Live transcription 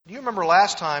You remember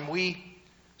last time we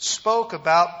spoke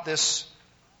about this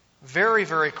very,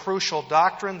 very crucial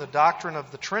doctrine, the doctrine of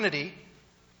the Trinity.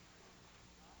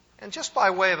 And just by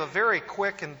way of a very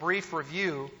quick and brief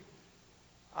review,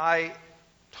 I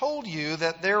told you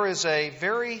that there is a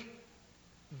very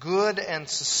good and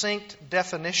succinct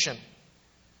definition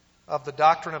of the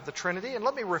doctrine of the Trinity. And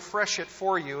let me refresh it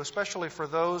for you, especially for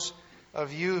those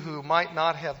of you who might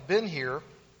not have been here.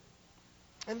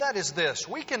 And that is this.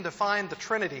 We can define the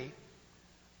Trinity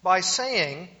by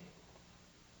saying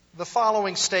the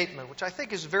following statement, which I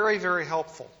think is very, very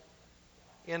helpful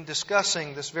in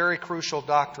discussing this very crucial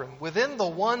doctrine. Within the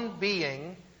one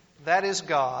being, that is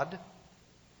God,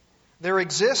 there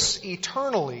exists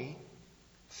eternally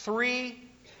three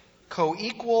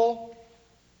co-equal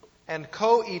and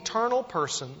co-eternal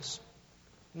persons,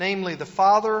 namely the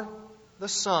Father, the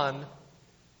Son,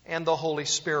 and the Holy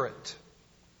Spirit.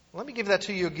 Let me give that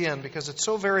to you again because it's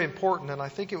so very important, and I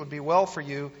think it would be well for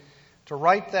you to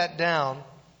write that down,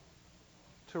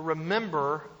 to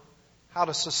remember how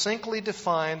to succinctly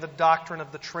define the doctrine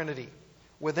of the Trinity.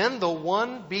 Within the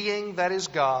one being that is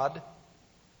God,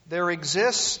 there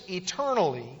exists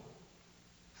eternally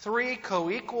three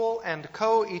co-equal and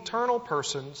co-eternal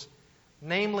persons,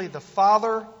 namely the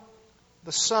Father,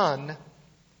 the Son,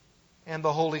 and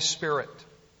the Holy Spirit.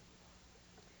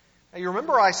 Now you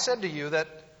remember I said to you that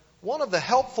one of the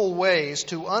helpful ways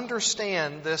to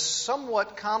understand this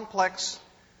somewhat complex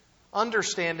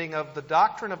understanding of the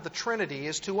doctrine of the Trinity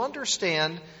is to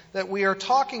understand that we are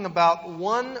talking about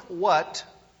one what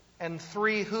and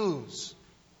three whos.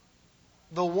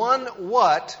 The one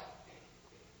what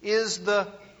is the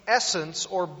essence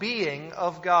or being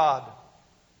of God.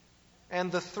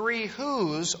 And the three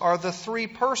whos are the three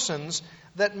persons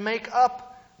that make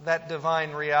up that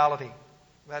divine reality,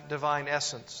 that divine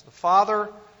essence. The Father,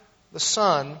 the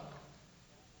Son,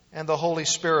 and the Holy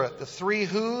Spirit. The three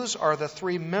whos are the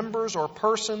three members or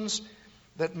persons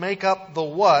that make up the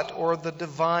what, or the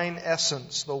divine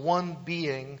essence, the one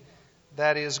being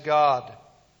that is God.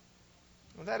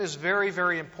 And that is very,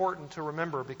 very important to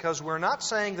remember because we're not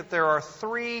saying that there are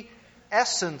three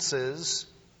essences,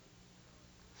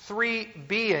 three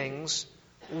beings,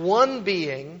 one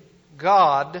being,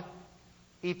 God,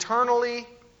 eternally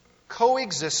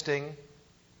coexisting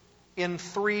in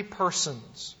three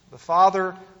persons, the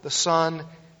Father, the Son,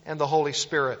 and the Holy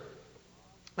Spirit.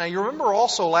 Now you remember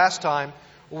also last time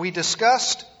we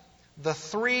discussed the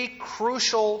three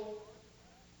crucial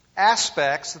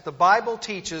aspects that the Bible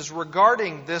teaches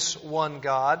regarding this one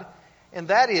God, and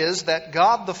that is that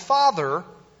God the Father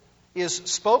is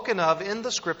spoken of in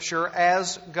the Scripture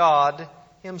as God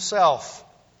Himself.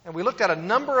 And we looked at a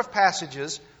number of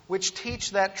passages which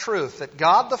teach that truth, that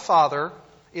God the Father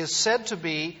is said to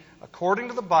be, according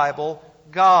to the Bible,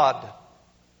 God.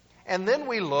 And then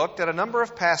we looked at a number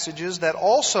of passages that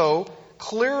also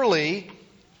clearly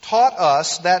taught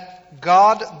us that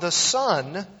God the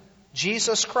Son,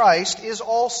 Jesus Christ, is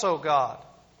also God.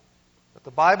 But the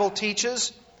Bible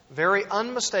teaches very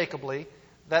unmistakably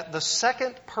that the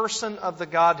second person of the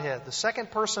Godhead, the second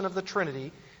person of the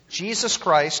Trinity, Jesus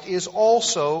Christ, is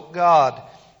also God.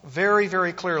 Very,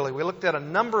 very clearly. We looked at a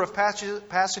number of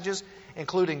passages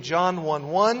including John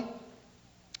 1:1,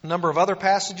 a number of other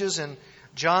passages in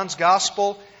John's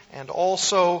Gospel, and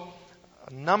also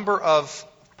a number of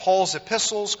Paul's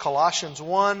epistles, Colossians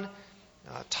 1,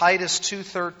 Titus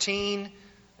 2:13,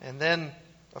 and then,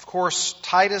 of course,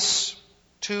 Titus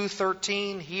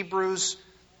 2:13, Hebrews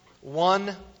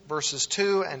 1, verses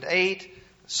 2 and 8,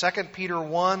 2 Peter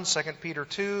 1, 2 Peter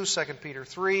 2, 2 Peter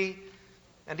 3,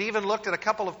 and even looked at a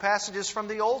couple of passages from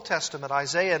the Old Testament,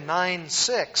 Isaiah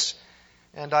 9:6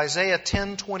 and Isaiah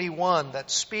 10:21,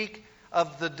 that speak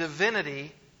of the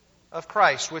divinity of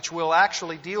Christ, which we'll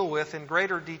actually deal with in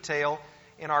greater detail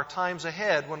in our times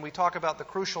ahead when we talk about the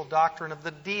crucial doctrine of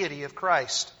the deity of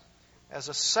Christ. As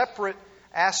a separate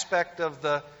aspect of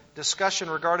the discussion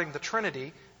regarding the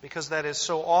Trinity, because that is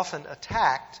so often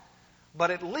attacked,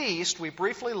 but at least we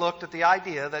briefly looked at the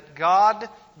idea that God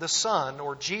the Son,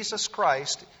 or Jesus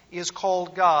Christ, is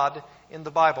called God in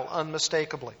the Bible,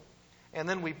 unmistakably. And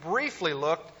then we briefly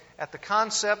looked at the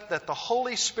concept that the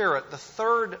Holy Spirit, the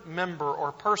third member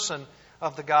or person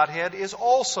of the Godhead, is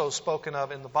also spoken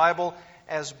of in the Bible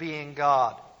as being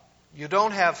God. You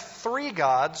don't have three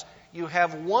gods, you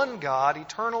have one God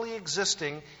eternally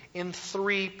existing in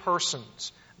three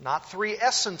persons. Not three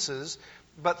essences,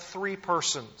 but three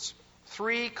persons.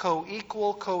 Three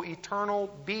co-equal, co-eternal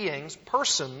beings,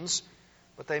 persons,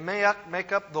 but they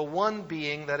make up the one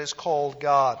being that is called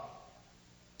God.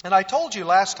 And I told you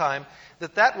last time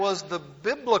that was the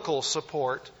biblical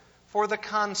support for the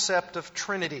concept of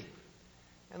Trinity.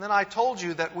 And then I told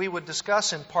you that we would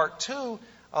discuss in part 2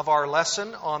 of our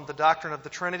lesson on the doctrine of the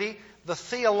Trinity the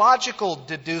theological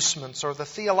deducements or the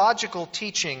theological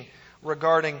teaching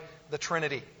regarding the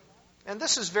Trinity. And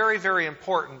this is very, very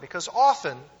important because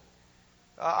often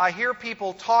I hear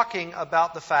people talking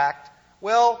about the fact,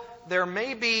 well, there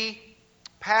may be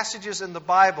passages in the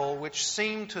Bible which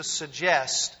seem to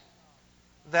suggest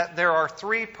that there are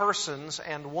 3 persons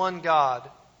and 1 God,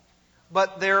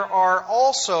 but there are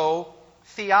also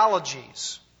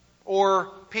theologies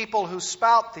or people who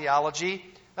spout theology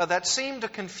that seem to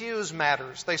confuse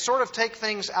matters. They sort of take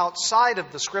things outside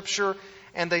of the Scripture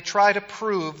and they try to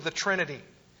prove the Trinity.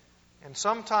 And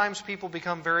sometimes people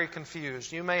become very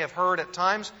confused. You may have heard at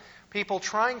times people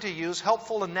trying to use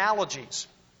helpful analogies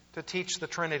to teach the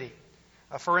Trinity.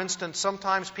 For instance,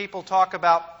 sometimes people talk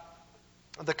about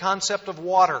the concept of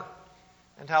water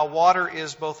and how water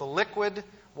is both a liquid,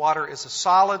 water is a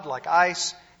solid like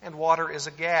ice, and water is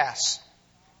a gas.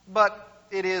 But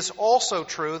it is also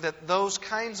true that those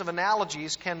kinds of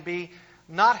analogies can be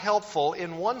not helpful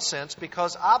in one sense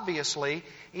because obviously,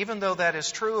 even though that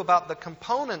is true about the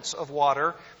components of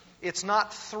water, it's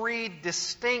not 3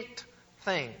 distinct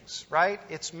things, right?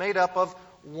 It's made up of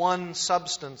one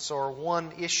substance or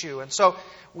one issue. And so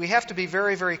we have to be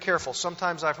very, very careful.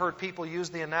 Sometimes I've heard people use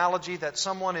the analogy that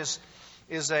someone is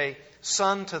a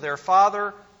son to their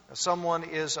father, someone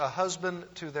is a husband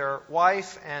to their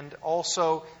wife, and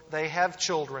also they have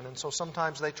children. And so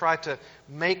sometimes they try to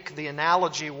make the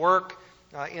analogy work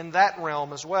in that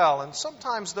realm as well. And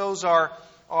sometimes those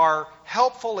are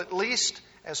helpful, at least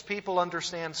as people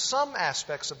understand some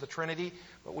aspects of the Trinity,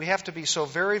 but we have to be so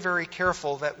very, very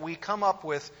careful that we come up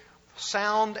with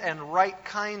sound and right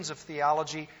kinds of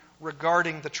theology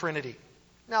regarding the Trinity.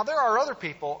 Now, there are other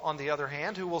people, on the other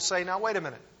hand, who will say, now, wait a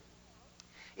minute.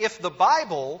 If the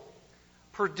Bible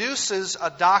produces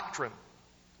a doctrine,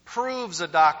 proves a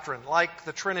doctrine like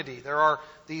the Trinity, there are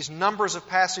these numbers of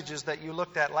passages that you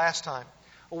looked at last time,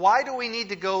 why do we need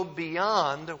to go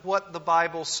beyond what the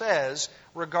Bible says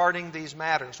regarding these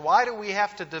matters? Why do we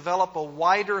have to develop a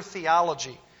wider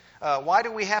theology? Why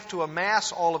do we have to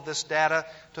amass all of this data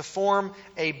to form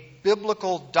a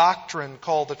biblical doctrine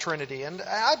called the Trinity? And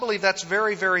I believe that's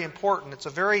very, very important. It's a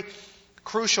very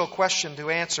crucial question to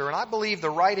answer. And I believe the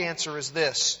right answer is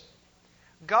this.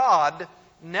 God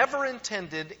never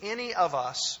intended any of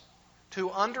us to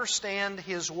understand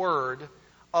His Word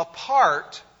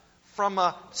apart from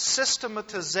a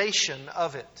systematization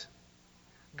of it.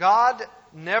 God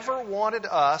never wanted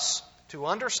us to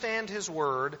understand His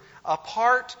Word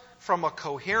apart from a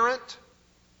coherent,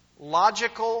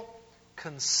 logical,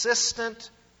 consistent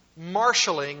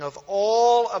marshaling of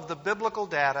all of the biblical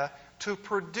data to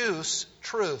produce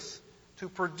truth, to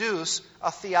produce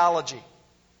a theology.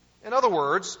 In other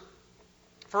words,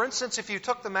 for instance, if you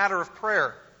took the matter of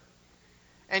prayer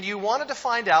and you wanted to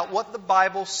find out what the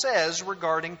Bible says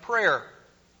regarding prayer,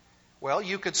 well,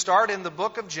 you could start in the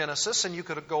book of Genesis and you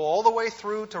could go all the way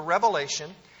through to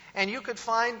Revelation, and you could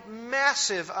find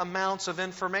massive amounts of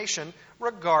information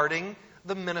regarding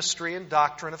the ministry and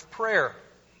doctrine of prayer.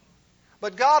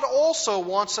 But God also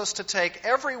wants us to take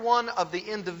every one of the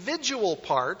individual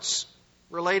parts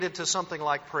related to something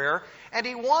like prayer, and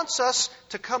He wants us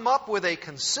to come up with a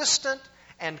consistent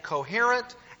and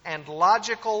coherent and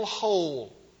logical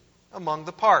whole among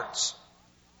the parts.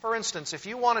 For instance, if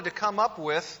you wanted to come up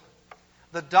with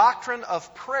the doctrine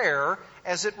of prayer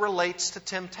as it relates to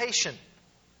temptation,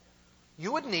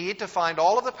 you would need to find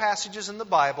all of the passages in the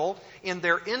Bible in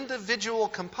their individual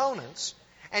components,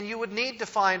 and you would need to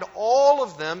find all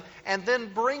of them and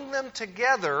then bring them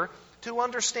together to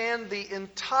understand the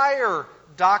entire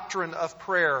doctrine of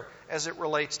prayer as it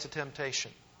relates to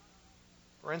temptation.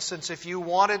 For instance, if you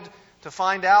wanted to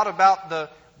find out about the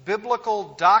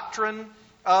biblical doctrine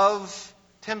of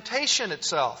temptation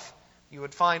itself, you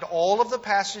would find all of the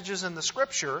passages in the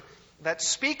Scripture that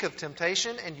speak of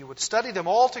temptation, and you would study them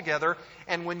all together,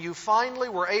 and when you finally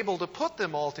were able to put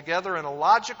them all together in a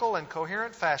logical and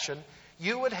coherent fashion,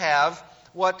 you would have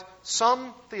what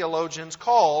some theologians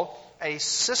call a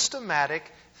systematic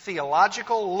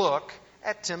theological look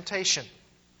at temptation.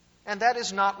 And that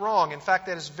is not wrong. In fact,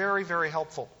 that is very, very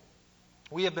helpful.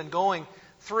 We have been going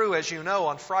through, as you know,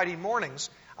 on Friday mornings,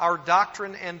 our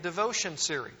Doctrine and Devotion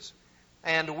series.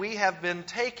 And we have been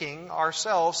taking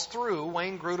ourselves through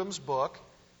Wayne Grudem's book,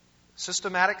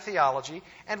 Systematic Theology,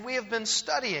 and we have been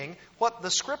studying what the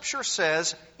Scripture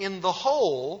says in the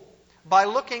whole by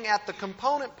looking at the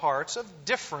component parts of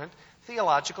different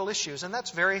theological issues. And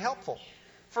that's very helpful.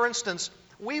 For instance,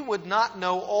 we would not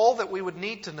know all that we would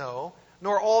need to know,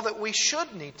 nor all that we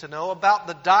should need to know about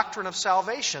the doctrine of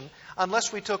salvation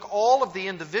unless we took all of the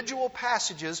individual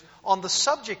passages on the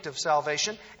subject of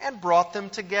salvation and brought them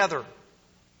together.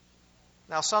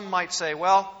 Now, some might say,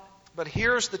 well, but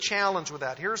here's the challenge with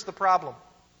that. Here's the problem.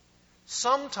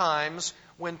 Sometimes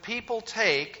when people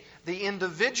take the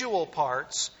individual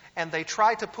parts and they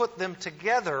try to put them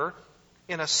together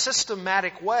in a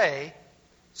systematic way,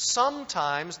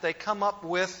 sometimes they come up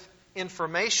with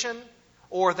information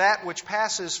or that which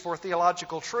passes for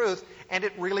theological truth, and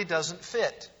it really doesn't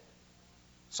fit.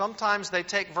 Sometimes they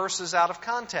take verses out of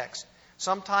context.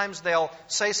 Sometimes they'll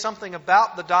say something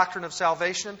about the doctrine of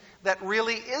salvation that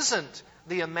really isn't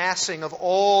the amassing of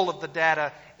all of the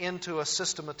data into a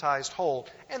systematized whole.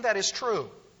 And that is true.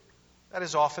 That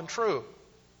is often true.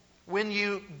 When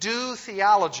you do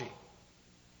theology,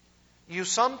 you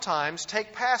sometimes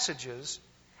take passages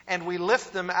and we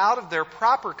lift them out of their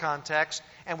proper context,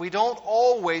 and we don't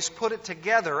always put it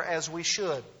together as we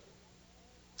should.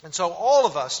 And so all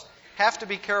of us have to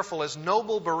be careful as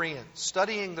noble Bereans,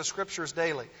 studying the Scriptures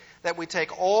daily, that we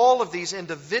take all of these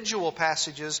individual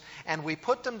passages and we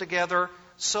put them together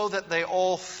so that they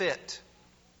all fit.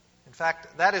 In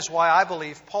fact, that is why I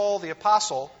believe Paul the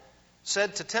Apostle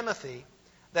said to Timothy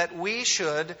that we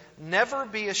should never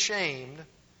be ashamed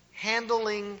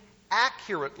handling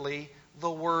accurately the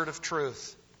word of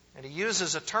truth. And he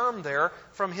uses a term there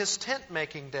from his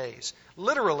tent-making days.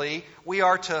 Literally, we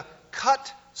are to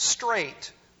cut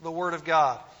straight the Word of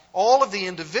God. All of the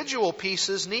individual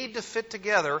pieces need to fit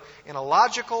together in a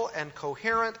logical and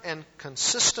coherent and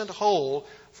consistent whole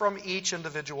from each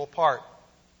individual part.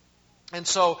 And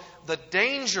so the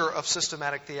danger of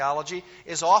systematic theology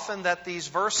is often that these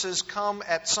verses come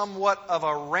at somewhat of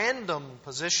a random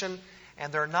position,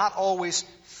 and they're not always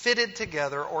fitted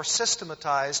together or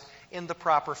systematized in the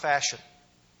proper fashion.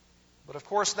 But of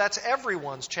course, that's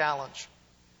everyone's challenge.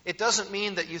 It doesn't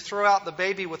mean that you throw out the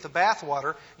baby with the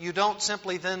bathwater. You don't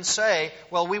simply then say,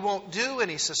 well, we won't do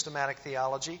any systematic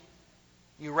theology.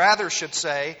 You rather should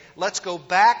say, let's go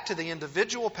back to the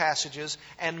individual passages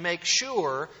and make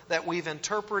sure that we've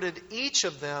interpreted each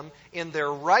of them in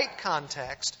their right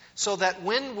context, so that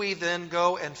when we then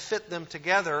go and fit them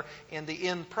together in the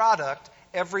end product,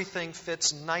 everything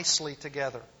fits nicely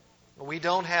together. We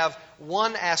don't have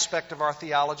one aspect of our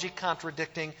theology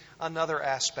contradicting another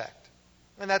aspect.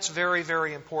 And that's very,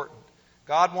 very important.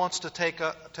 God wants to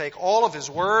take all of His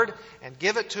Word and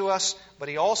give it to us, but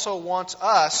He also wants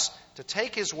us to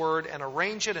take His Word and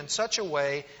arrange it in such a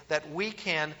way that we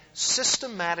can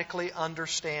systematically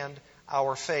understand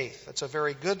our faith. That's a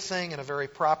very good thing and a very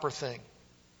proper thing.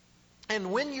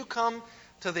 And when you come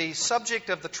to the subject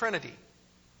of the Trinity,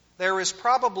 there is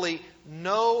probably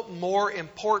no more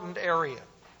important area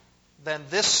than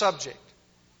this subject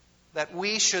that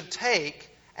we should take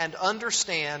and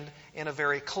understand in a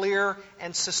very clear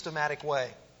and systematic way.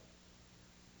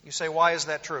 You say, why is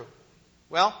that true?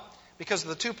 Well, because of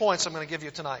the 2 points I'm going to give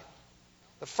you tonight.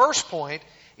 The first point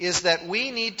is that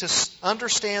we need to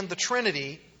understand the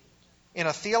Trinity in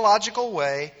a theological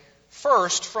way,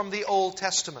 first from the Old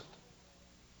Testament.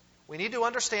 We need to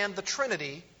understand the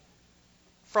Trinity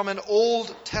from an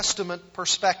Old Testament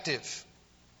perspective,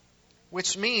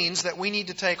 which means that we need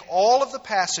to take all of the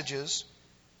passages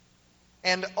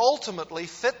and ultimately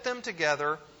fit them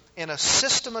together in a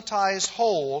systematized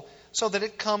whole so that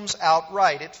it comes out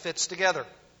right. It fits together.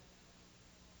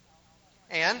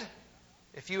 And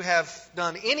if you have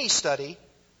done any study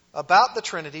about the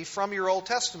Trinity from your Old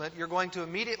Testament, you're going to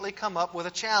immediately come up with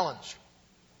a challenge.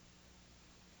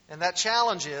 And that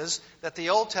challenge is that the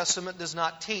Old Testament does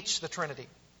not teach the Trinity.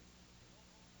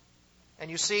 And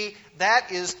you see,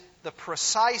 that is the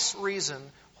precise reason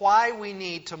why we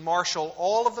need to marshal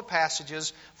all of the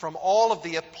passages from all of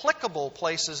the applicable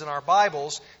places in our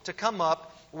Bibles to come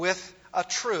up with a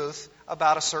truth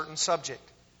about a certain subject.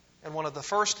 And one of the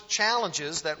first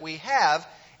challenges that we have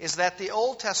is that the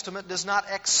Old Testament does not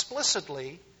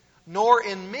explicitly, nor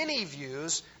in many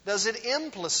views, does it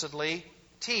implicitly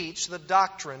teach the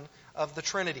doctrine of the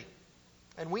Trinity.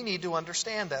 And we need to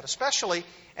understand that, especially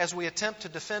as we attempt to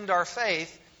defend our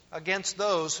faith against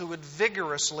those who would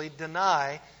vigorously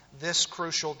deny this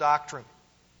crucial doctrine.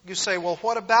 You say, well,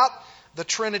 what about the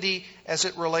Trinity as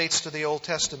it relates to the Old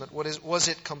Testament? Was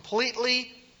it completely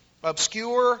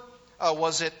obscure?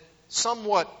 Was it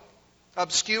somewhat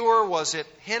obscure? Was it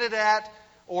hinted at?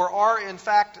 Or are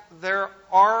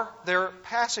there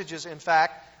passages, in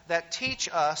fact, that teach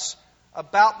us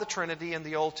about the Trinity in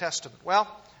the Old Testament? Well,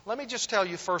 let me just tell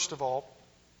you, first of all,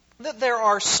 that there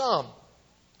are some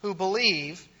who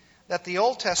believe that the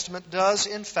Old Testament does,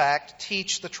 in fact,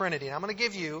 teach the Trinity. And I'm going to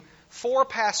give you 4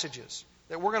 passages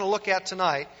that we're going to look at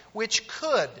tonight, which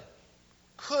could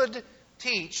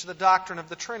teach the doctrine of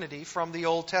the Trinity from the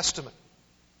Old Testament.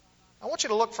 I want you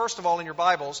to look, first of all, in your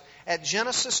Bibles at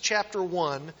Genesis chapter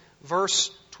 1, verse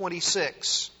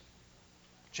 26.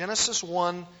 Genesis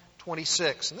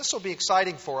 1:26. And this will be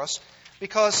exciting for us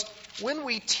because when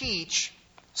we teach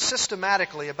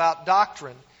systematically about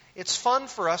doctrine, it's fun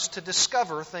for us to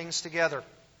discover things together.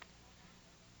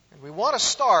 And we want to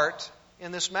start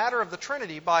in this matter of the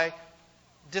Trinity by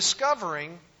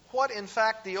discovering what, in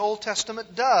fact, the Old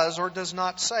Testament does or does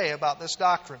not say about this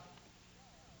doctrine.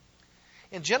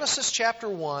 In Genesis chapter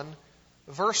 1,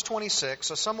 verse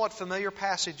 26, a somewhat familiar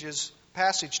passage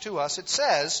to us, it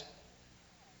says,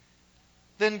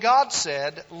 "Then God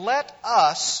said, 'Let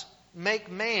us make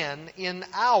man in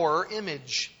our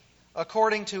image,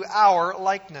 according to our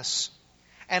likeness,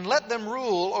 and let them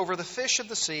rule over the fish of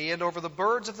the sea, and over the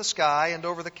birds of the sky, and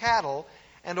over the cattle,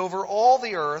 and over all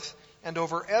the earth, and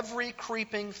over every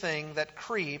creeping thing that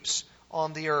creeps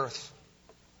on the earth.'"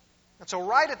 And so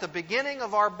right at the beginning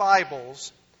of our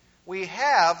Bibles, we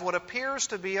have what appears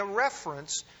to be a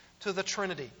reference to the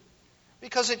Trinity,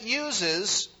 because it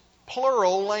uses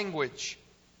plural language.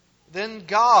 Then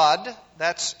God,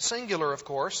 that's singular of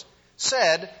course,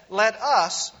 said, "Let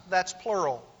us," that's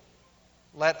plural.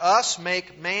 "Let us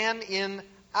make man in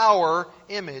our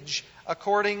image,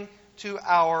 according to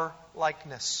our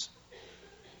likeness."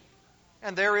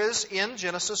 And there is in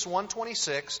Genesis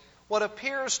 1:26 what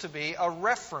appears to be a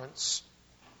reference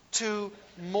to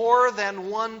more than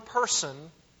one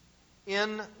person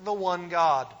in the one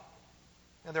God.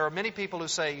 And there are many people who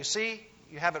say, you see,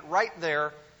 you have it right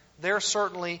there. There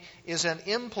certainly is an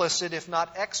implicit, if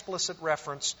not explicit,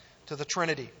 reference to the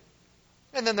Trinity.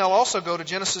 And then they'll also go to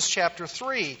Genesis chapter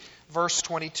 3, verse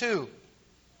 22.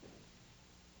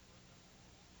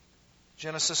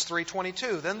 Genesis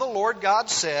 3:22. "Then the Lord God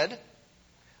said,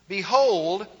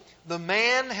 'Behold, the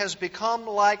man has become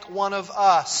like one of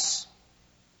us,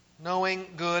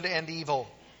 knowing good and evil.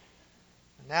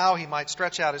 And now he might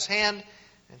stretch out his hand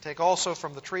and take also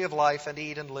from the tree of life and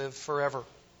eat and live forever.'"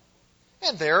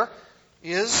 And there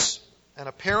is an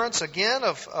appearance again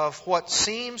of what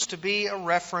seems to be a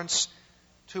reference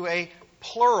to a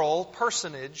plural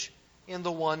personage in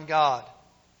the one God.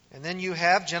 And then you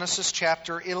have Genesis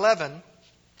chapter 11,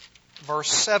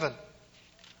 verse 7.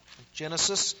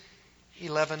 Genesis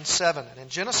 11:7. And in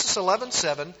Genesis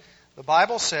 11:7, the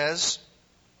Bible says,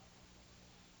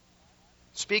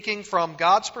 speaking from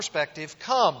God's perspective,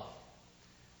 "Come,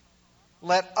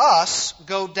 let us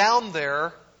go down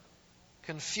there,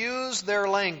 confuse their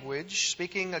language,"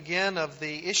 speaking again of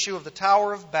the issue of the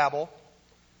Tower of Babel.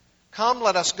 "Come,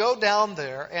 let us go down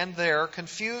there and there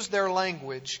confuse their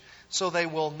language, so they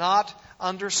will not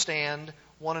understand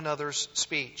one another's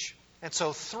speech." And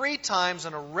so 3 times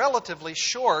in a relatively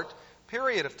short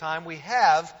period of time, we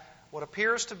have what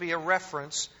appears to be a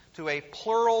reference to a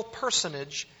plural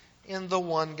personage in the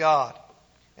one God.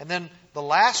 And then the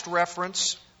last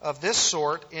reference of this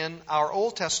sort in our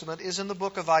Old Testament is in the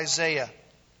book of Isaiah.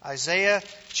 Isaiah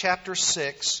chapter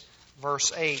 6,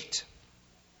 verse 8.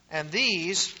 And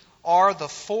these are the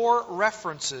 4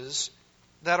 references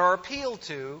that are appealed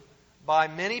to by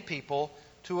many people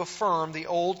to affirm the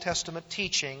Old Testament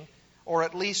teaching, or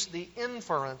at least the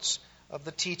inference of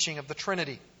the teaching of the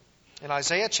Trinity. In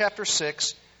Isaiah chapter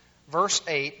 6, verse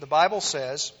 8, the Bible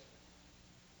says,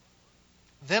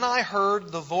 "Then I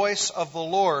heard the voice of the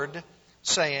Lord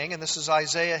saying," and this is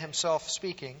Isaiah himself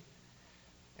speaking,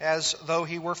 as though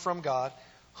he were from God,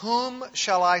 "Whom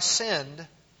shall I send,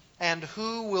 and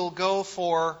who will go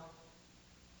for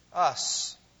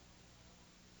us?"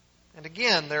 And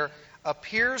again, there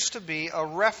appears to be a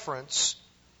reference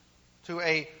to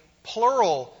a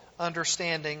plural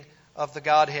understanding of the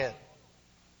Godhead.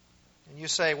 And you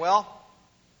say, well,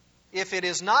 if it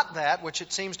is not that, which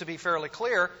it seems to be fairly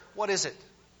clear, what is it?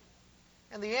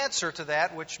 And the answer to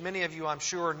that, which many of you I'm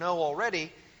sure know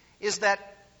already, is that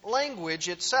language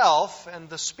itself, and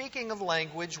the speaking of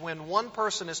language when one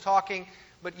person is talking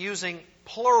but using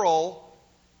plural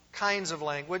kinds of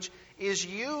language, is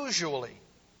usually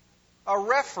a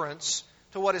reference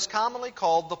to what is commonly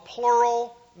called the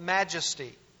plural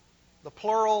majesty. The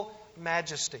plural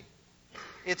majesty.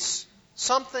 It's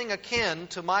something akin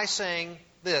to my saying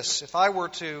this. If I were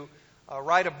to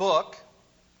write a book,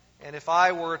 and if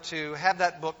I were to have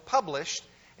that book published,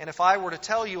 and if I were to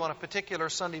tell you on a particular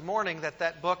Sunday morning that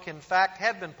that book in fact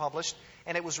had been published,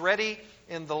 and it was ready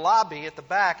in the lobby at the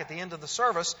back at the end of the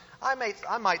service, I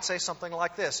might say something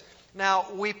like this.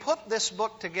 Now, we put this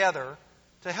book together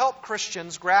to help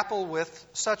Christians grapple with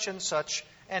such and such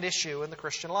an issue in the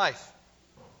Christian life.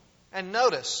 And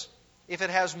notice, if it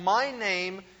has my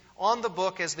name on the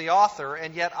book as the author,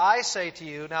 and yet I say to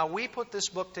you, now we put this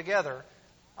book together,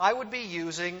 I would be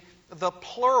using the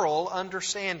plural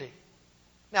understanding.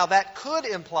 Now that could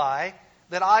imply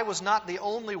that I was not the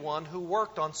only one who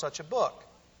worked on such a book,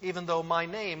 even though my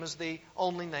name is the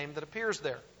only name that appears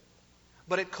there.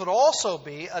 But it could also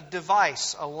be a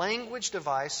device, a language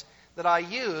device that I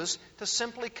use to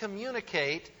simply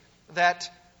communicate that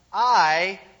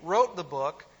I wrote the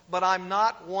book, but I'm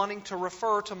not wanting to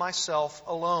refer to myself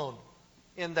alone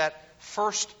in that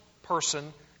first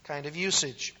person kind of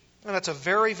usage. And that's a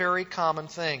very, very common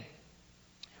thing.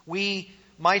 We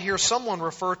might hear someone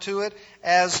refer to it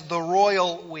as the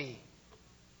royal we.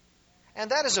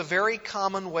 And that is a very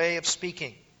common way of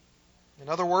speaking. In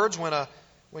other words,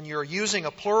 when you're using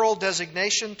a plural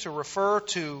designation to refer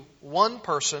to one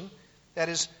person, that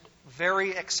is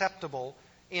very acceptable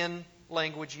in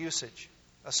language usage.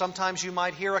 Sometimes you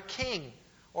might hear a king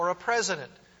or a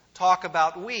president talk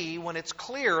about we when it's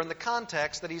clear in the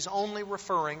context that he's only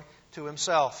referring to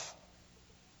himself.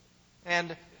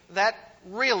 And that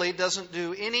really doesn't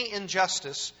do any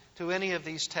injustice to any of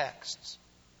these texts.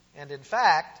 And in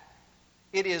fact,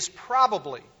 it is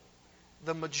probably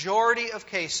the majority of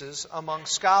cases among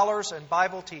scholars and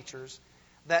Bible teachers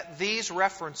that these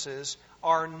references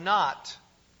are not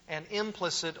an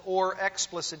implicit or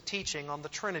explicit teaching on the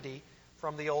Trinity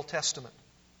from the Old Testament.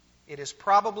 It is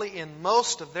probably in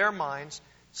most of their minds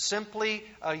simply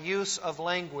a use of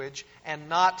language and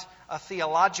not a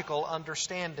theological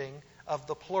understanding of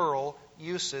the plural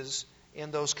uses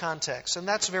in those contexts. And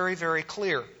that's very, very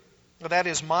clear. That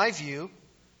is my view.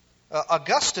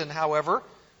 Augustine, however,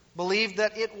 believed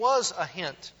that it was a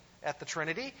hint at the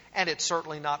Trinity, and it's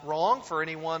certainly not wrong for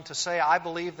anyone to say, I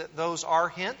believe that those are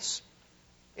hints.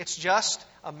 It's just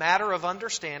a matter of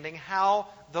understanding how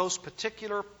those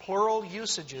particular plural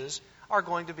usages are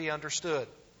going to be understood.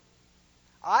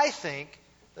 I think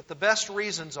that the best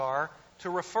reasons are to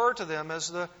refer to them as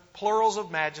the plurals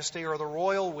of majesty or the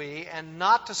royal we, and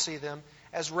not to see them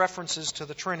as references to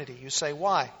the Trinity. You say,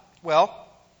 why? Well,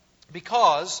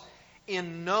 because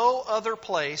in no other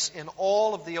place in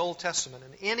all of the Old Testament,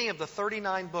 in any of the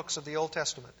 39 books of the Old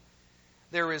Testament,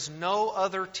 there is no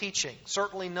other teaching,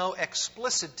 certainly no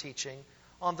explicit teaching,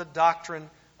 on the doctrine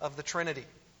of the Trinity.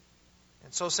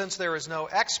 And so since there is no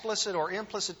explicit or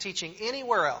implicit teaching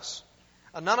anywhere else,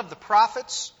 none of the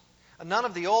prophets, none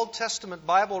of the Old Testament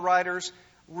Bible writers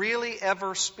really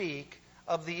ever speak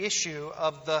of the issue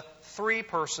of the three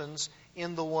persons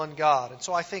in the one God. And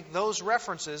so I think those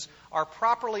references are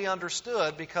properly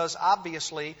understood because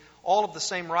obviously all of the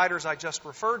same writers I just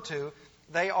referred to,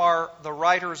 they are the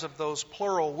writers of those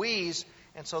plural we's,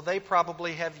 and so they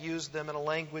probably have used them in a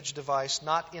language device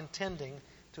not intending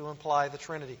to imply the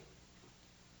Trinity.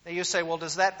 Now you say, well,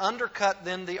 does that undercut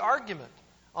then the argument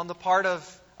on the part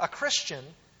of a Christian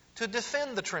to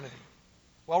defend the Trinity?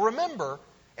 Well, remember,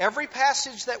 every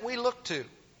passage that we look to,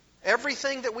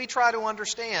 everything that we try to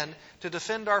understand to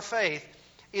defend our faith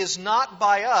is not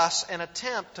by us an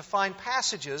attempt to find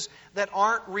passages that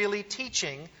aren't really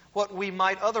teaching what we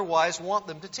might otherwise want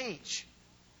them to teach.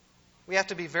 We have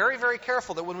to be very, very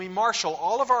careful that when we marshal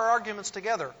all of our arguments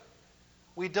together,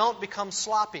 we don't become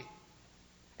sloppy.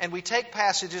 And we take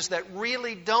passages that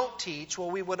really don't teach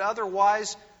what we would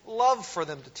otherwise love for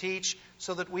them to teach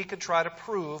so that we could try to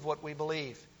prove what we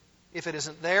believe. If it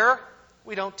isn't there,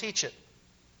 we don't teach it.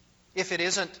 If it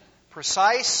isn't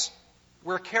precise,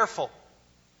 we're careful.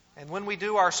 And when we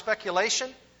do our speculation,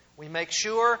 we make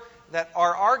sure that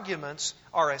our arguments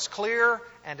are as clear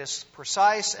and as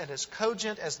precise and as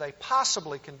cogent as they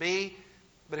possibly can be.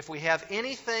 But if we have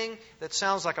anything that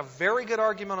sounds like a very good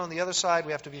argument on the other side,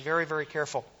 we have to be very, very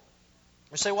careful.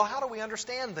 We say, well, how do we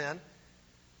understand then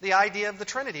the idea of the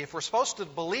Trinity? If we're supposed to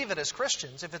believe it as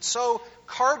Christians, if it's so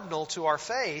cardinal to our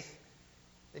faith,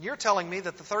 then you're telling me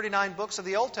that the 39 books of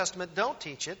the Old Testament don't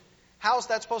teach it. How is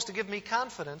that supposed to give me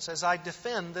confidence as I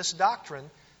defend this doctrine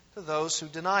to those who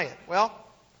deny it? Well,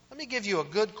 let me give you a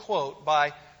good quote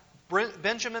by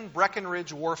Benjamin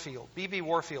Breckinridge Warfield, B.B.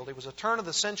 Warfield. He was a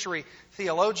turn-of-the-century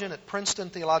theologian at Princeton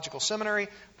Theological Seminary,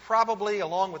 probably,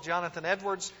 along with Jonathan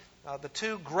Edwards, the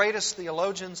two greatest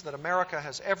theologians that America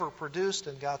has ever produced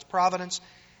in God's providence.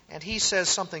 And he says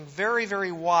something very,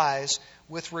 very wise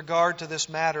with regard to this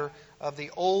matter of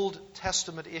the Old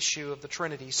Testament issue of the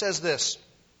Trinity. He says this: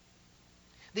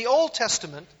 the Old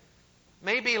Testament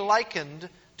may be likened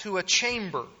to a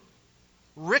chamber,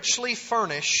 richly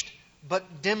furnished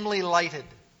but dimly lighted.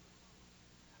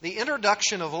 The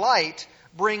introduction of light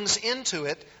brings into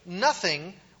it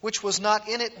nothing which was not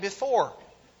in it before,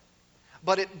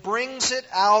 but it brings it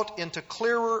out into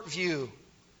clearer view,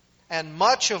 and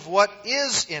much of what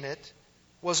is in it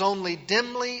was only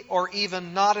dimly or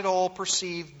even not at all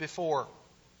perceived before.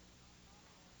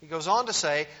 He goes on to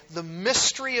say, the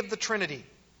mystery of the Trinity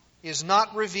is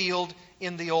not revealed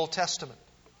in the Old Testament,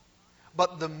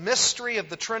 but the mystery of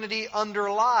the Trinity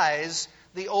underlies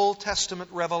the Old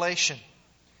Testament revelation,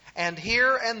 and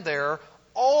here and there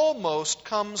almost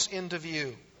comes into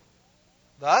view.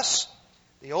 Thus,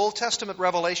 the Old Testament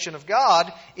revelation of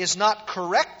God is not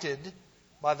corrected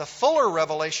by the fuller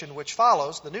revelation which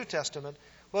follows, the New Testament,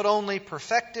 but only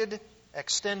perfected,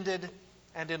 extended,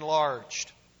 and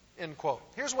enlarged. End quote.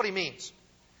 Here's what he means.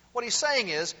 What he's saying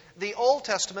is, the Old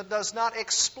Testament does not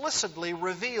explicitly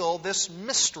reveal this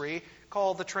mystery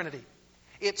called the Trinity.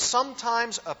 It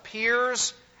sometimes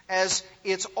appears as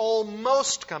it's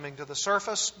almost coming to the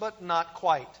surface, but not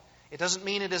quite. It doesn't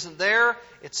mean it isn't there.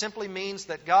 It simply means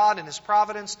that God in His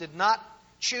providence did not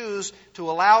choose to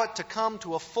allow it to come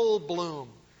to a full bloom,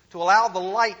 to allow the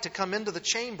light to come into the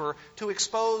chamber to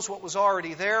expose what was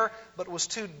already there, but was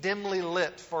too dimly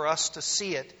lit for us to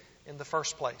see it in the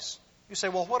first place. You say,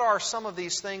 well, what are some of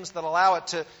these things that allow it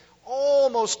to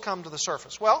almost come to the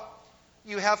surface? Well,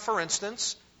 you have, for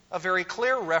instance, a very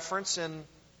clear reference in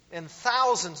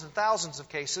thousands and thousands of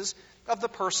cases of the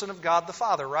person of God the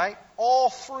Father, right? All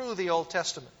through the Old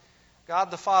Testament,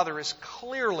 God the Father is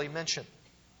clearly mentioned.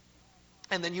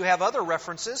 And then you have other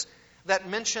references that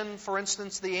mention, for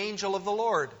instance, the angel of the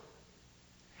Lord.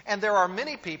 And there are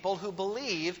many people who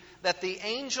believe that the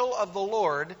angel of the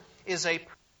Lord is a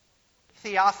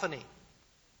theophany,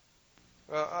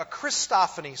 a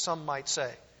Christophany, some might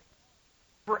say.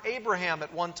 For Abraham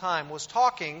at one time was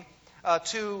talking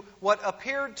to what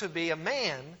appeared to be a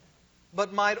man,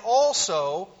 but might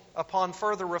also, upon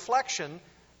further reflection,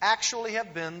 actually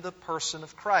have been the person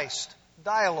of Christ,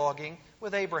 dialoguing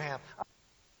with Abraham.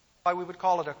 Why we would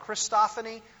call it a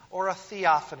Christophany or a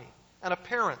theophany, an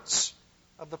appearance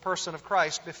of the person of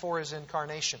Christ before His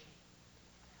incarnation.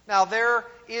 Now, there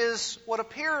is what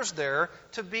appears there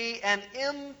to be an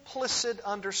implicit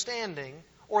understanding,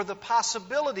 or the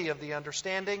possibility of the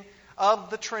understanding of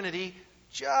the Trinity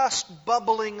just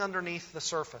bubbling underneath the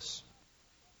surface.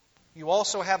 You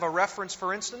also have a reference,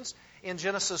 for instance, in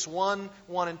Genesis 1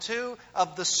 and 2,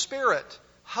 of the Spirit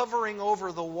hovering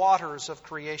over the waters of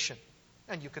creation.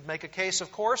 And you could make a case,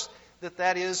 of course, that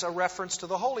that is a reference to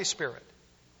the Holy Spirit.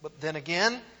 But then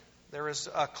again, there is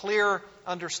a clear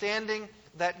understanding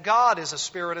that God is a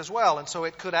Spirit as well, and so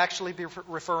it could actually be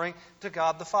referring to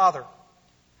God the Father.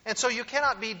 And so you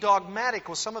cannot be dogmatic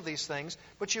with some of these things,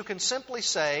 but you can simply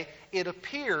say it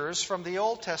appears from the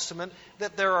Old Testament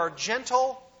that there are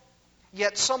gentle,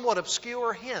 yet somewhat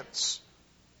obscure hints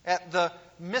at the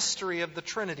mystery of the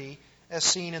Trinity as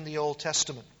seen in the Old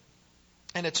Testament.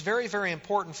 And it's very, very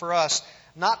important for us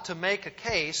not to make a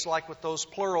case, like with those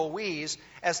plural we's,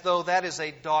 as though that is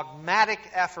a dogmatic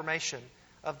affirmation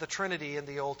of the Trinity in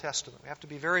the Old Testament. We have to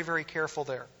be very, very careful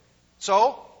there.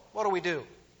 So, what do?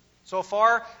 So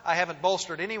far, I haven't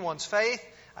bolstered anyone's faith.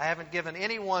 I haven't given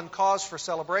anyone cause for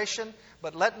celebration.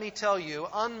 But let me tell you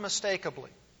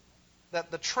unmistakably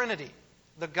that the Trinity,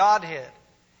 the Godhead,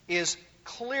 is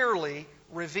clearly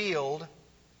revealed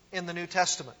in the New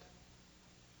Testament,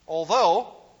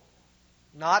 although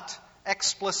not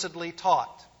explicitly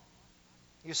taught.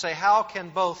 You say, how can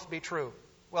both be true?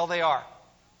 Well, they are.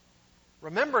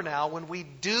 Remember now, when we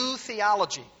do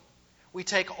theology, we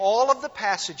take all of the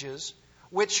passages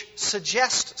which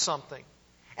suggest something,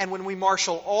 and when we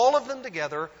marshal all of them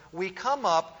together, we come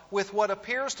up with what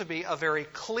appears to be a very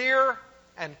clear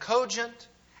and cogent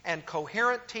and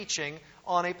coherent teaching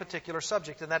on a particular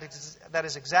subject. And that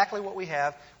is exactly what we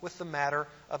have with the matter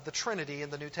of the Trinity in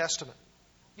the New Testament.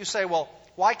 You say, well,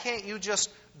 why can't you just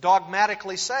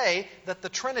dogmatically say that the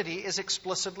Trinity is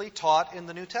explicitly taught in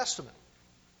the New Testament?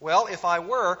 Well, if I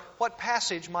were, what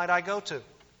passage might I go to?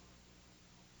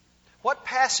 What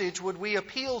passage would we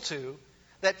appeal to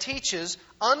that teaches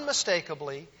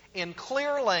unmistakably, in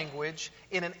clear language,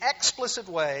 in an explicit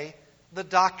way, the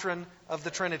doctrine of the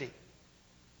Trinity?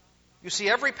 You see,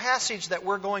 every passage that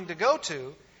we're going to go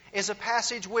to is a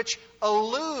passage which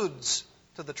alludes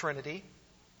to the Trinity,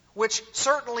 which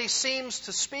certainly seems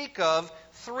to speak of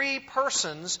three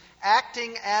persons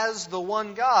acting as the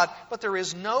one God, but there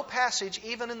is no passage,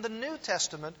 even in the New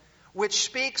Testament, which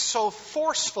speaks so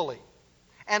forcefully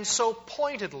and so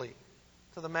pointedly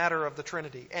to the matter of the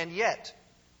Trinity. And yet,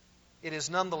 it is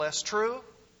nonetheless true,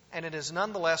 and it is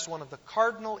nonetheless one of the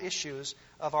cardinal issues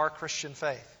of our Christian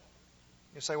faith.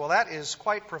 You say, well, that is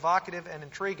quite provocative and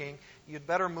intriguing. You'd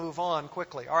better move on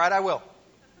quickly. All right, I will.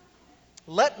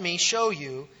 Let me show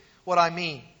you what I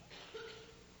mean.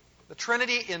 The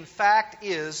Trinity, in fact,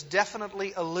 is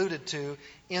definitely alluded to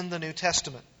in the New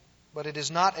Testament. but it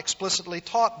is not explicitly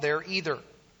taught there either.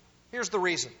 Here's the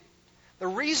reason. The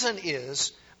reason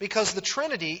is because the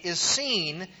Trinity is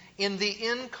seen in the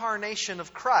incarnation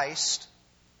of Christ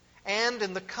and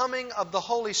in the coming of the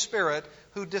Holy Spirit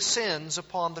who descends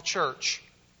upon the church.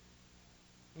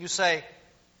 You say,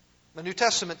 the New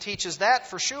Testament teaches that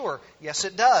for sure. Yes,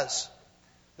 it does.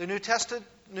 The New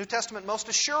Testament most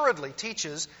assuredly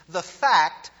teaches the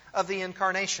fact of the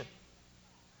incarnation.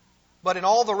 But in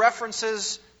all the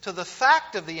references to the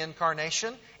fact of the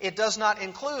incarnation, it does not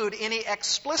include any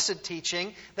explicit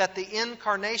teaching that the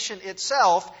incarnation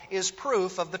itself is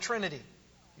proof of the Trinity.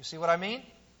 You see what I mean?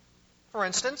 For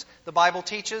instance, the Bible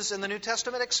teaches in the New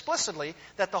Testament explicitly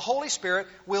that the Holy Spirit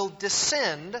will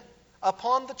descend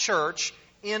upon the church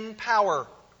in power.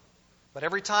 But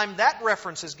every time that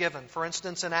reference is given, for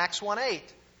instance in Acts 1:8,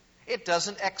 it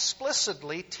doesn't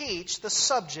explicitly teach the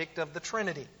subject of the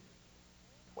Trinity.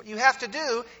 What you have to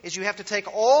do is you have to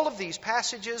take all of these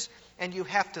passages and you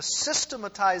have to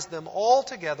systematize them all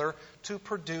together to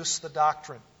produce the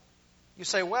doctrine. You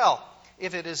say, well,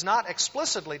 if it is not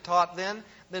explicitly taught then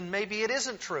maybe it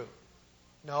isn't true.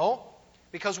 No,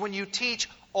 because when you teach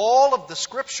all of the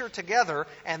Scripture together,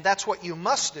 and that's what you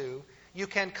must do, you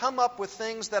can come up with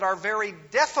things that are very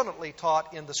definitely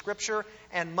taught in the Scripture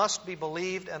and must be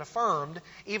believed and affirmed,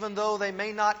 even though they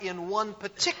may not in one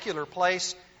particular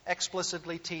place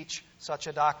explicitly teach such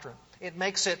a doctrine. It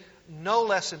makes it no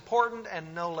less important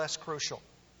and no less crucial.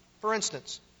 For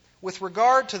instance, with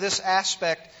regard to this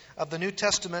aspect of the New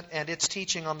Testament and its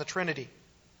teaching on the Trinity,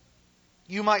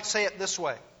 you might say it this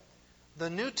way. The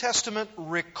New Testament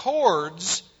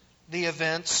records the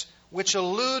events which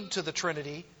allude to the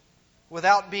Trinity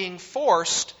without being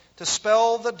forced to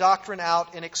spell the doctrine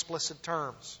out in explicit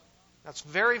terms. That's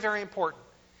very, very important.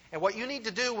 And what you need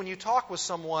to do when you talk with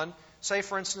someone, say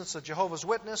for instance a Jehovah's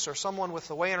Witness or someone with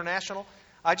the Way International.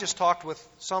 I just talked with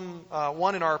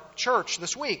one in our church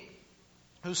this week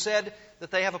who said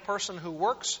that they have a person who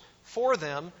works for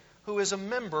them who is a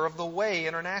member of the Way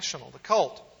International, the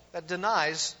cult that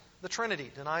denies the Trinity,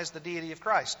 denies the deity of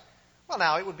Christ. Well,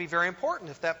 now, it would be very important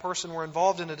if that person were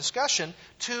involved in a discussion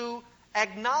to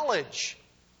acknowledge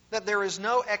that there is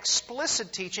no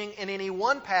explicit teaching in any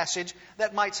one passage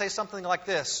that might say something like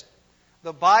this.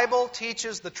 The Bible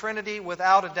teaches the Trinity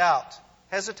without a doubt.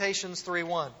 Hesitations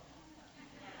 3:1.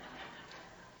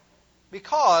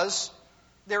 Because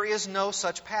there is no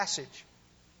such passage.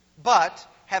 But,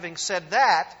 having said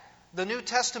that, the New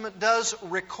Testament does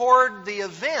record the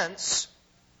events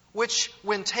which,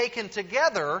 when taken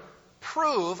together,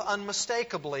 prove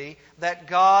unmistakably that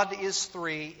God is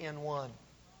three in one.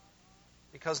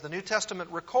 Because the New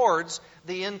Testament records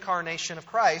the incarnation of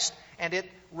Christ, and it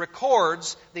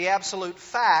records the absolute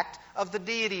fact of the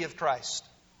deity of Christ.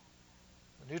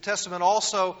 The New Testament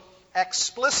also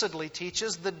explicitly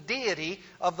teaches the deity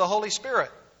of the Holy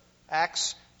Spirit.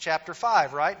 Acts chapter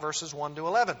 5, right? Verses 1 to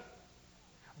 11.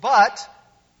 But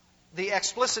the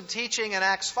explicit teaching in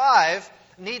Acts 5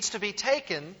 needs to be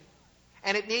taken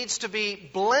and it needs to be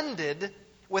blended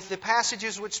with the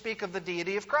passages which speak of the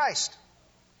deity of Christ.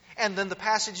 And then the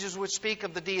passages which speak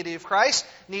of the deity of Christ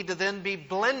need to then be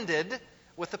blended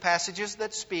with the passages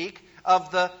that speak of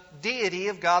the deity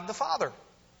of God the Father.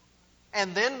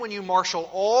 And then when you marshal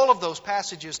all of those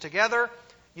passages together,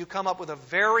 you come up with a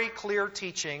very clear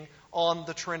teaching on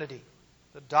the Trinity,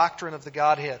 the doctrine of the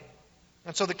Godhead.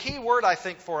 And so the key word, I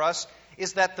think, for us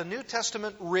is that the New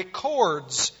Testament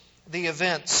records the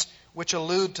events which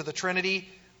allude to the Trinity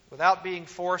without being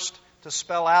forced to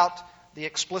spell out the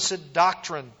explicit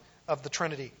doctrine of the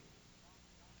Trinity.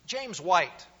 James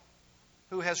White,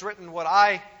 who has written what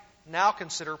I now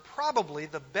consider probably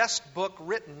the best book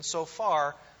written so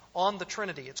far on the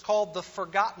Trinity. It's called The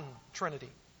Forgotten Trinity.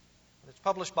 It's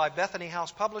published by Bethany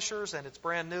House Publishers, and it's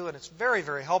brand new, and it's very,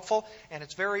 very helpful, and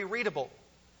it's very readable.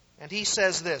 And he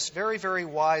says this, very, very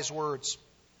wise words.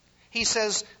 He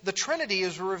says, the Trinity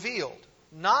is revealed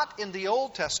not in the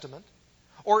Old Testament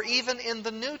or even in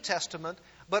the New Testament,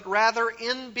 but rather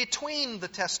in between the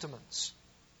Testaments,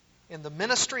 in the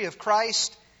ministry of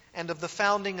Christ and of the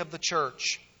founding of the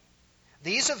church.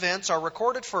 These events are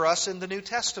recorded for us in the New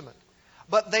Testament,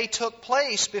 but they took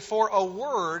place before a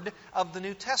word of the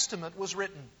New Testament was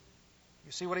written.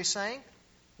 You see what he's saying?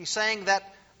 He's saying that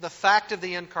the fact of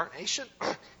the incarnation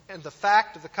and the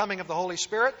fact of the coming of the Holy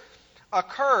Spirit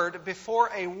occurred before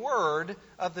a word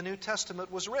of the New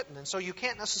Testament was written. And so you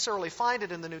can't necessarily find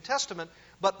it in the New Testament,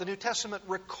 but the New Testament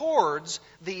records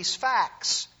these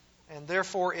facts, and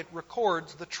therefore it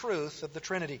records the truth of the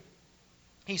Trinity.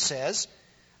 He says,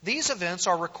 these events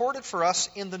are recorded for us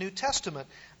in the New Testament,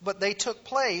 but they took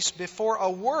place before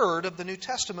a word of the New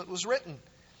Testament was written.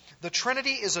 The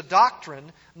Trinity is a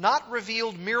doctrine not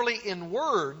revealed merely in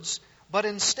words, but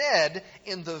instead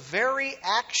in the very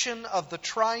action of the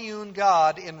triune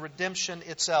God in redemption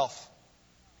itself.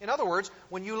 In other words,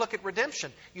 when you look at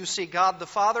redemption, you see God the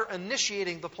Father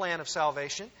initiating the plan of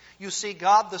salvation. You see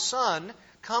God the Son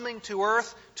coming to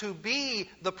earth to be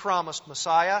the promised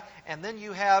Messiah. And then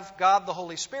you have God the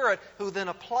Holy Spirit, who then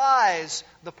applies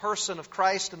the person of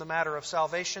Christ in the matter of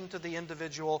salvation to the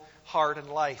individual heart and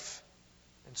life.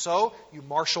 And so you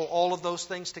marshal all of those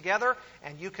things together,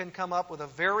 and you can come up with a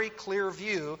very clear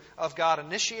view of God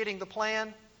initiating the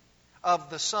plan,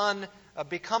 of the Son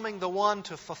becoming the one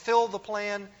to fulfill the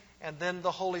plan, and then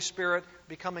the Holy Spirit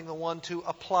becoming the one to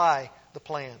apply the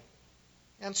plan.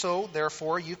 And so,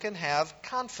 therefore, you can have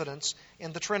confidence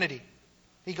in the Trinity.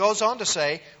 He goes on to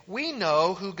say, we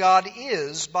know who God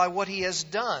is by what He has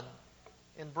done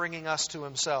in bringing us to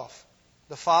Himself.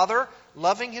 The Father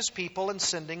loving His people and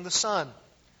sending the Son.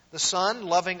 The Son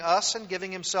loving us and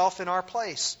giving Himself in our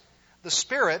place. The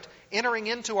Spirit entering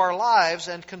into our lives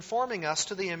and conforming us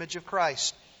to the image of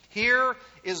Christ. Here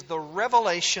is the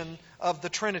revelation of the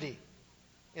Trinity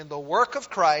in the work of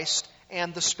Christ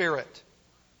and the Spirit.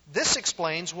 This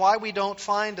explains why we don't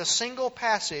find a single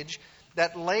passage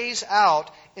that lays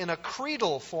out in a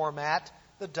creedal format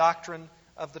the doctrine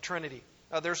of the Trinity.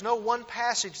 There's no one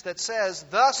passage that says,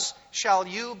 "Thus shall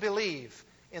you believe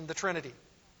in the Trinity."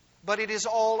 But it is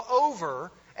all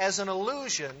over as an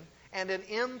allusion and an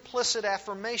implicit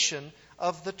affirmation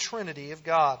of the Trinity of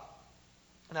God.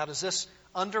 Now, does this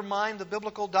undermine the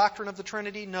biblical doctrine of the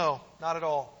Trinity? No, not at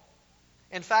all.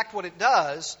 In fact, what it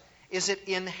does is it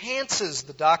enhances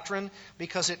the doctrine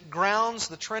because it grounds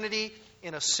the Trinity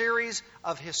in a series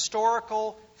of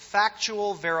historical,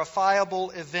 factual, verifiable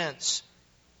events,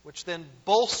 which then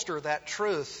bolster that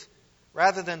truth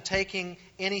rather than taking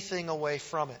anything away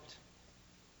from it.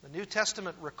 The New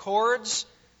Testament records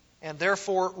and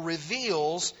therefore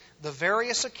reveals the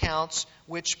various accounts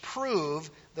which prove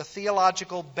the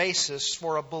theological basis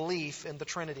for a belief in the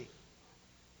Trinity.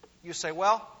 You say,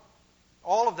 well,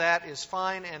 all of that is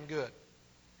fine and good,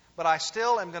 but I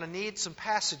still am going to need some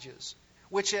passages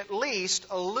which at least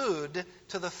allude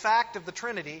to the fact of the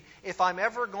Trinity if I'm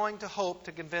ever going to hope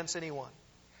to convince anyone.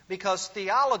 Because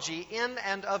theology in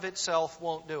and of itself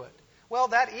won't do it. Well,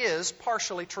 that is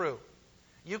partially true.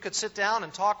 You could sit down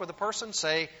and talk with a person,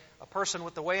 say a person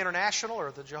with the Way International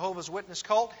or the Jehovah's Witness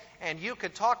cult, and you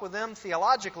could talk with them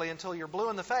theologically until you're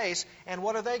blue in the face, and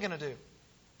what are they going to do?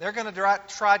 They're going to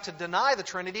try to deny the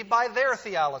Trinity by their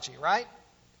theology, right?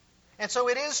 And so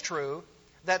it is true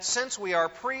that since we are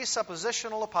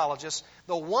presuppositional apologists,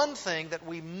 the one thing that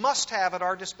we must have at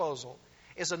our disposal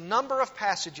is a number of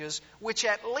passages which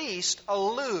at least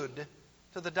allude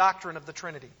to the doctrine of the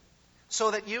Trinity,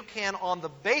 so that you can, on the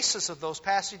basis of those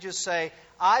passages, say,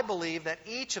 I believe that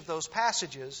each of those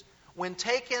passages, when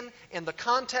taken in the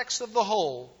context of the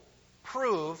whole,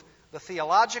 prove the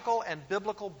theological and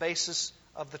biblical basis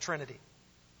of the Trinity.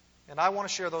 And I want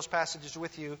to share those passages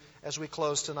with you as we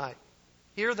close tonight.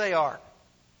 Here they are.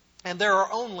 And there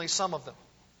are only some of them.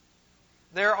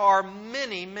 There are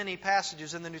many, many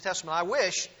passages in the New Testament. I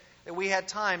wish that we had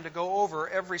time to go over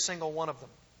every single one of them.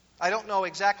 I don't know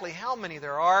exactly how many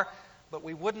there are, but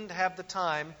we wouldn't have the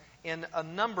time in a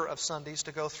number of Sundays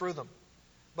to go through them.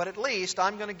 But at least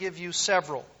I'm going to give you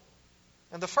several.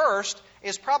 And the first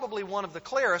is probably one of the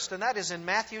clearest, and that is in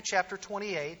Matthew chapter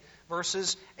 28,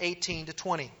 verses 18 to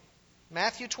 20.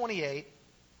 Matthew 28,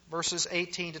 verses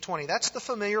 18 to 20. That's the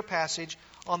familiar passage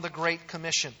on the Great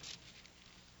Commission.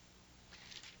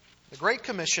 The Great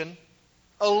Commission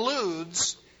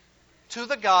alludes to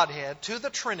the Godhead, to the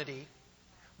Trinity,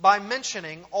 by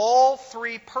mentioning all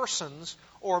three persons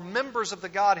or members of the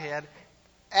Godhead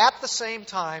at the same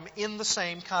time in the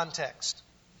same context.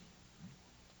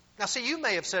 Now, see, you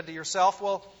may have said to yourself,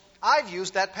 well, I've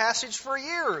used that passage for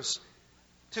years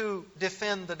to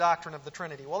defend the doctrine of the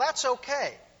Trinity. Well, that's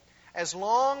okay, as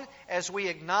long as we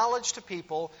acknowledge to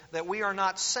people that we are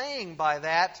not saying by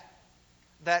that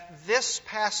this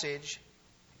passage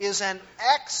is an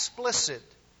explicit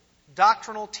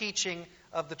doctrinal teaching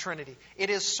of the Trinity. It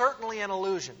is certainly an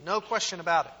allusion, no question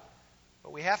about it.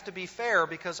 But we have to be fair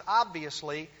because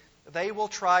obviously they will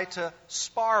try to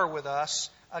spar with us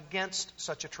against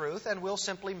such a truth, and we'll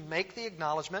simply make the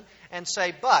acknowledgement and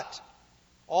say, but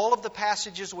all of the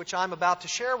passages which I'm about to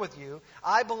share with you,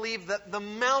 I believe that the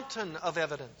mountain of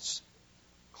evidence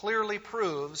clearly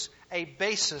proves a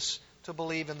basis to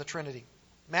believe in the Trinity.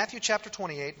 Matthew chapter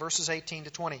 28, verses 18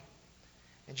 to 20.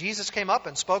 And Jesus came up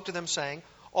and spoke to them, saying,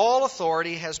 all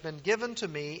authority has been given to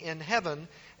me in heaven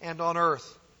and on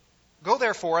earth. Go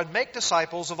therefore and make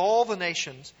disciples of all the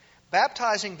nations,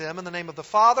 baptizing them in the name of the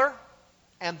Father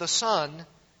and the Son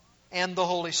and the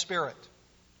Holy Spirit,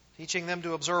 teaching them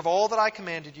to observe all that I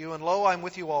commanded you, and lo, I'm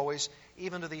with you always,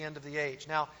 even to the end of the age.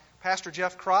 Now, Pastor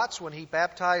Jeff Krotz, when he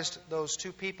baptized those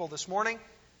two people this morning,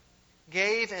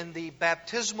 gave in the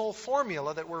baptismal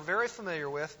formula that we're very familiar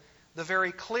with the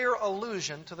very clear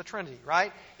allusion to the Trinity,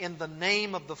 right? In the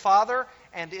name of the Father,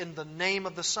 and in the name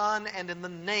of the Son, and in the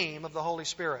name of the Holy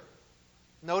Spirit.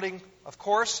 Noting, of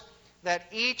course, that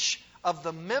each of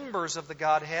the members of the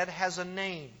Godhead has a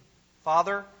name: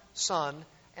 Father, Son,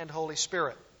 and Holy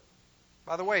Spirit.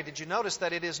 By the way, did you notice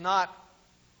that it is not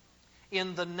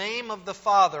in the name of the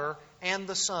Father and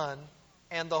the Son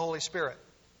and the Holy Spirit?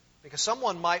 Because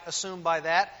someone might assume by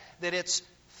that it's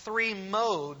three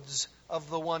modes of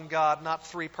the one God, not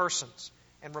three persons.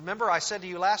 And remember, I said to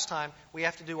you last time, we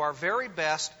have to do our very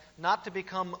best not to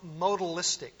become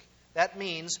modalistic. That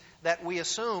means that we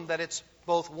assume that it's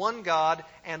both one God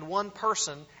and one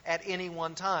person at any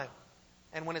one time.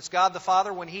 And when it's God the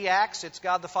Father, when He acts, it's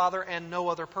God the Father and no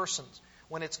other persons.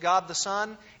 When it's God the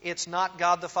Son, it's not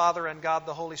God the Father and God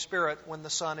the Holy Spirit when the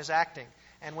Son is acting.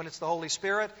 And when it's the Holy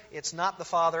Spirit, it's not the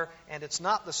Father and it's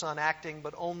not the Son acting,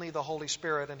 but only the Holy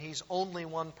Spirit, and He's only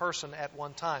one person at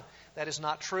one time. That is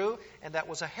not true, and that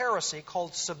was a heresy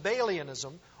called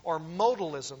Sabellianism, or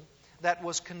modalism, that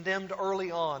was condemned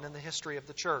early on in the history of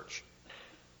the church.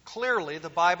 Clearly, the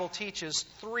Bible teaches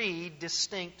three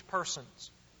distinct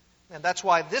persons. And that's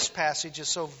why this passage is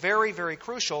so very, very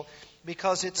crucial,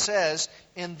 because it says,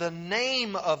 in the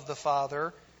name of the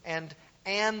Father, and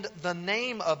the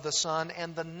name of the Son,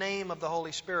 and the name of the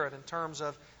Holy Spirit, in terms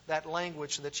of that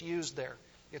language that's used there.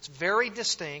 It's very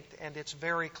distinct and it's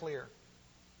very clear.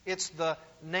 It's the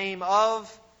name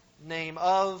of, name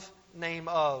of, name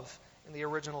of in the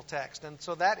original text. And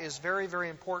so that is very, very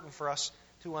important for us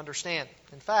to understand.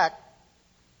 In fact,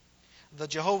 the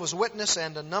Jehovah's Witness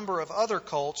and a number of other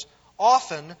cults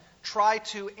often try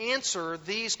to answer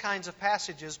these kinds of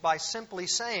passages by simply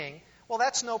saying, well,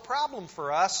 that's no problem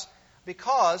for us,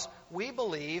 because we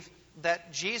believe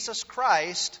that Jesus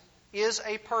Christ is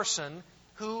a person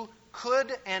who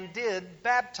could and did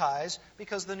baptize,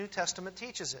 because the New Testament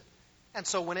teaches it. And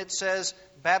so when it says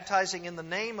baptizing in the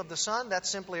name of the Son, that's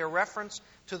simply a reference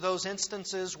to those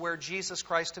instances where Jesus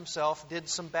Christ Himself did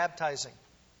some baptizing.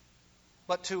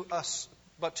 But to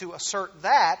assert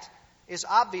that is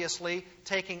obviously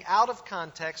taking out of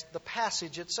context the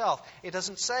passage itself. It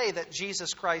doesn't say that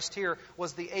Jesus Christ here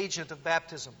was the agent of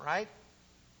baptism, right?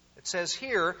 It says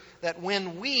here that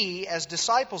when we, as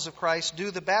disciples of Christ, do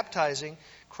the baptizing,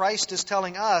 Christ is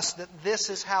telling us that this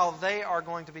is how they are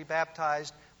going to be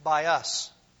baptized by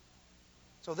us.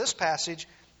 So this passage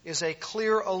is a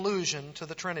clear allusion to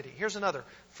the Trinity. Here's another.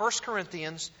 1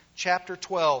 Corinthians chapter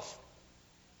 12.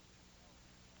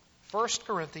 1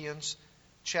 Corinthians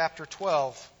chapter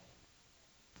 12.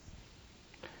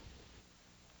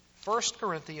 1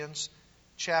 Corinthians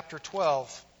chapter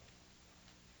 12.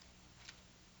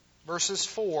 Verses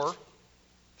 4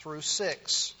 through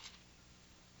 6.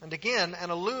 And again, an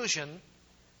allusion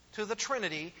to the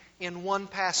Trinity in one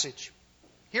passage.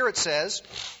 Here it says,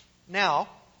 now,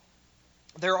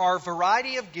 there are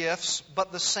variety of gifts,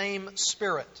 but the same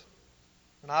Spirit.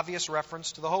 An obvious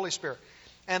reference to the Holy Spirit.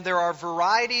 And there are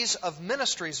varieties of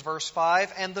ministries, verse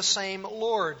 5, and the same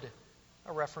Lord.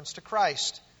 A reference to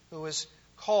Christ, who is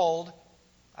called,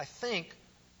 I think,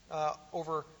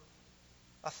 over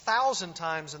 1,000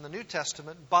 times in the New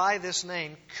Testament by this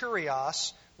name,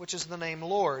 Kyrios, which is the name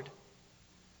Lord.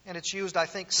 And it's used, I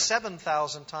think,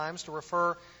 7,000 times to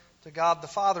refer to God the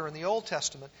Father in the Old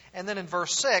Testament. And then in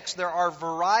verse 6, there are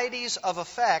varieties of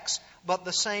effects, but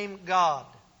the same God.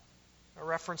 A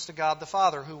reference to God the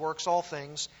Father, who works all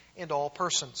things in all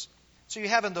persons. So you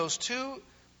have in those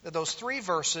three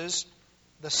verses,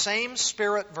 the same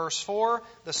Spirit, verse 4,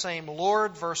 the same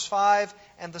Lord, verse 5,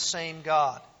 and the same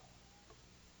God.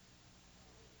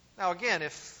 Now again,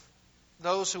 if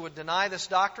those who would deny this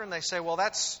doctrine, they say, well,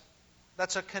 that's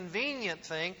a convenient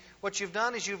thing. What you've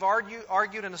done is you've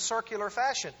argued in a circular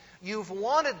fashion. You've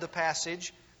wanted the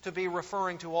passage to be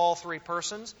referring to all three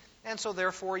persons, and so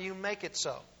therefore you make it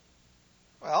so.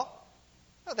 Well,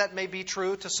 that may be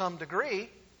true to some degree,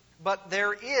 but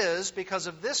there is, because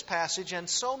of this passage and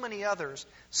so many others,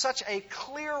 such a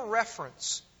clear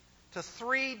reference to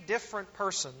three different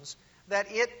persons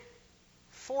that it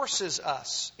forces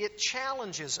us, it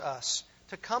challenges us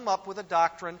to come up with a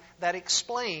doctrine that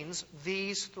explains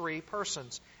these three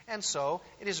persons. And so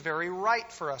it is very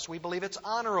right for us. We believe it's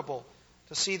honorable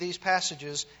to see these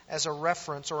passages as a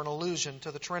reference or an allusion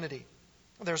to the Trinity.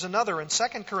 There's another in 2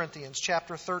 Corinthians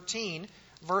chapter 13,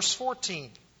 verse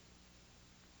 14.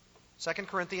 2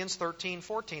 Corinthians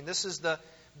 13:14. This is the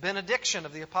benediction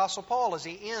of the Apostle Paul as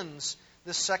he ends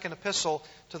this second epistle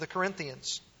to the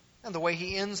Corinthians. And the way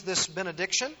he ends this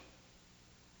benediction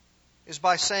is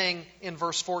by saying in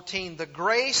verse 14, "The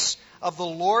grace of the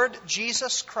Lord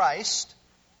Jesus Christ,"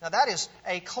 now that is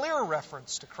a clear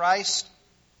reference to Christ,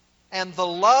 "and the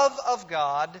love of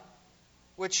God,"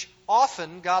 which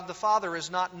often God the Father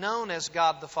is not known as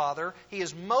God the Father. He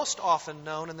is most often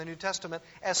known in the New Testament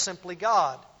as simply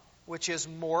God, which is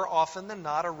more often than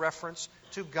not a reference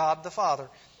to God the Father.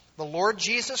 The Lord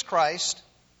Jesus Christ,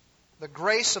 the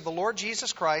grace of the Lord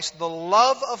Jesus Christ, the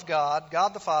love of God,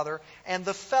 God the Father, and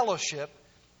the fellowship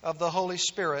of the Holy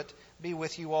Spirit be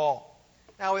with you all.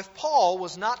 Now, if Paul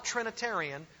was not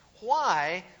Trinitarian,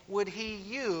 why would he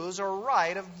use or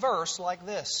write a verse like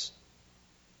this?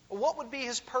 What would be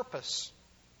his purpose?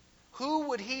 Who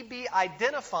would he be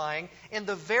identifying in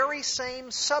the very same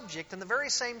subject, in the very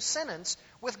same sentence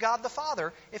with God the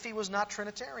Father if he was not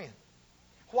Trinitarian?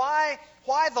 Why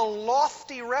the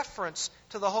lofty reference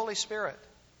to the Holy Spirit?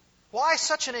 Why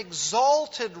such an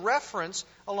exalted reference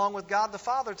along with God the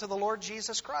Father to the Lord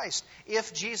Jesus Christ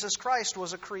if Jesus Christ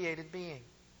was a created being?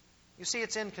 You see,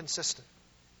 it's inconsistent.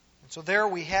 And so there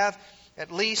we have,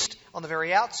 at least on the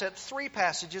very outset, three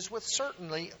passages which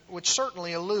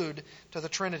certainly allude to the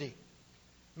Trinity.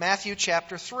 Matthew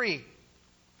chapter 3,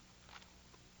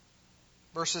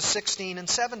 verses 16 and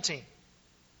 17.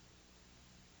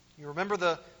 You remember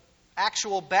the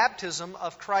actual baptism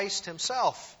of Christ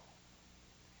himself.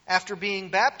 After being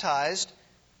baptized,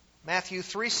 Matthew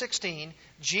 3:16,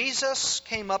 Jesus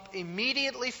came up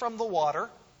immediately from the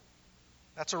water.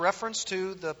 That's a reference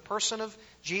to the person of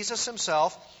Jesus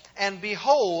himself. And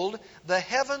behold, the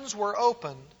heavens were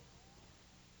opened,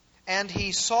 and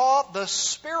he saw the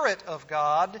Spirit of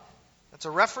God, that's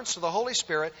a reference to the Holy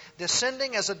Spirit,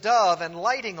 descending as a dove and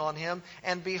lighting on him.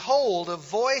 And behold, a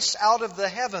voice out of the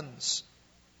heavens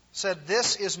said,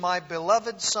 "This is my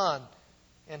beloved Son,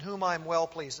 in whom I am well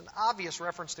pleased." An obvious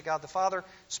reference to God the Father,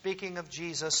 speaking of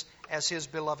Jesus as his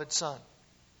beloved Son.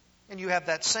 And you have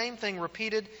that same thing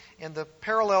repeated in the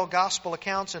parallel gospel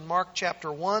accounts in Mark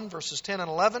chapter 1, verses 10 and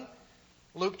 11,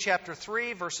 Luke chapter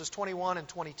 3, verses 21 and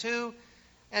 22,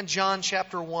 and John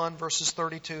chapter 1, verses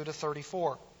 32 to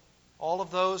 34. All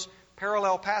of those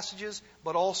parallel passages,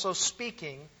 but also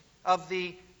speaking of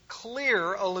the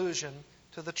clear allusion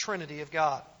to the Trinity of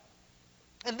God.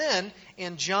 And then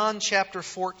in John chapter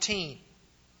 14,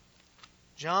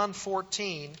 John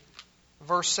 14,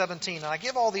 verse 17. Now, I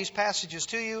give all these passages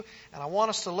to you, and I want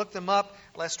us to look them up,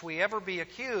 lest we ever be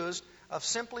accused of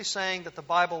simply saying that the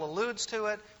Bible alludes to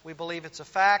it, we believe it's a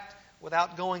fact,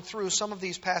 without going through some of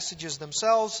these passages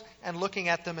themselves and looking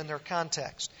at them in their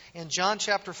context. In John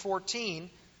chapter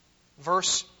 14,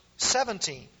 verse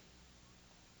 17,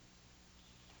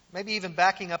 maybe even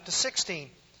backing up to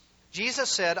 16,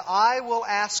 Jesus said, "I will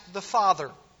ask the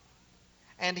Father,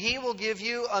 and He will give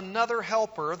you another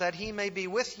helper, that He may be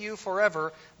with you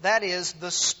forever. That is the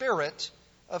Spirit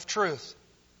of truth."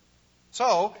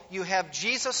 So, you have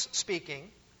Jesus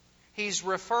speaking. He's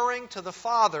referring to the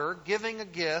Father giving a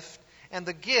gift, and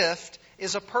the gift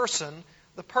is a person,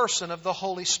 the person of the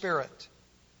Holy Spirit.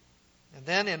 And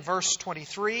then in verse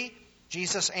 23,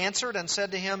 Jesus answered and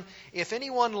said to him, "If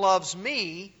anyone loves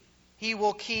me, he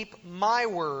will keep my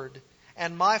word,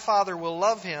 and my Father will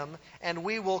love him, and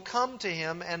we will come to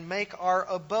him and make our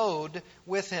abode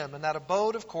with him." And that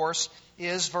abode, of course,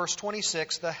 is, verse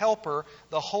 26, the Helper,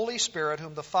 the Holy Spirit,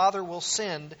 whom the Father will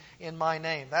send in my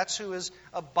name. That's who is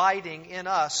abiding in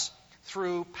us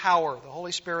through power. The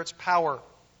Holy Spirit's power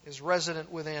is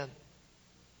resident within.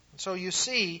 And so you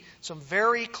see some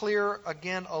very clear,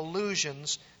 again,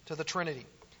 allusions to the Trinity.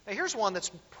 Now, here's one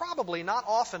that's probably not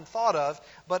often thought of,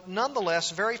 but nonetheless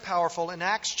very powerful in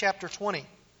Acts chapter 20.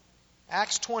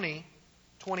 Acts 20,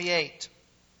 28.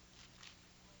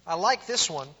 I like this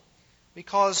one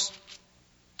because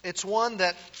it's one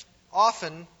that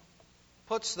often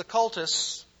puts the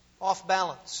cultists off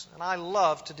balance, and I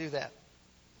love to do that.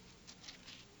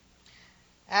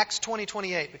 Acts 20,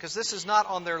 28, because this is not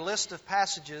on their list of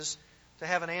passages to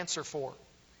have an answer for.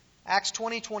 Acts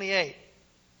 20, 28.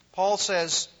 Paul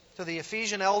says to the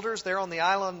Ephesian elders there on the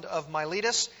island of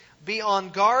Miletus, "Be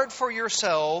on guard for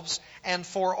yourselves and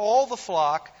for all the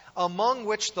flock, among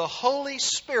which the Holy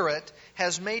Spirit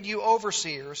has made you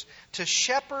overseers, to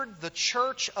shepherd the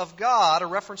church of God," a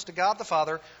reference to God the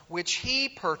Father, "which He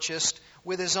purchased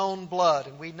with His own blood."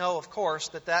 And we know, of course,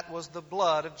 that that was the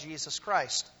blood of Jesus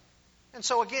Christ. And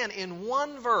so again, in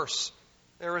one verse,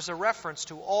 there is a reference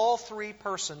to all three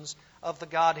persons of the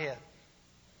Godhead.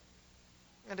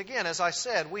 And again, as I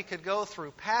said, we could go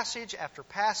through passage after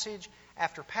passage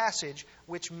after passage,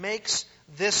 which makes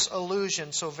this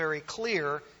allusion so very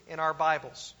clear in our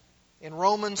Bibles. In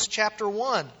Romans chapter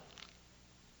 1,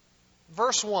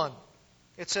 verse 1,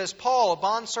 it says, Paul, a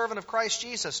bondservant of Christ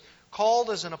Jesus, called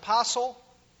as an apostle,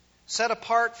 set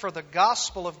apart for the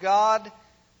gospel of God,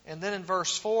 and then in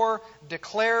verse 4,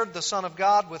 declared the Son of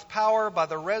God with power by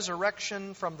the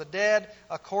resurrection from the dead,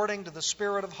 according to the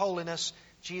Spirit of holiness,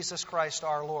 Jesus Christ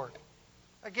our Lord.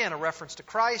 Again, a reference to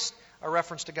Christ, a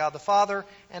reference to God the Father,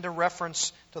 and a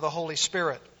reference to the Holy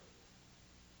Spirit.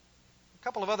 A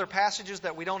couple of other passages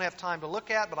that we don't have time to look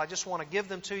at, but I just want to give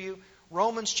them to you.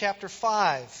 Romans chapter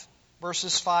 5,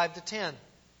 verses 5 to 10.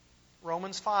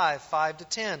 Romans 5, 5 to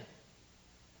 10.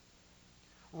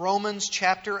 Romans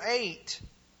chapter 8,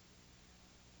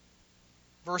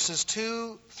 verses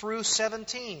 2 through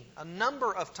 17. A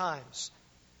number of times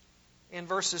in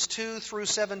verses 2 through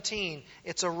 17,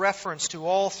 it's a reference to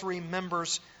all three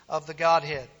members of the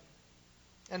Godhead.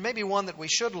 And maybe one that we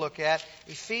should look at,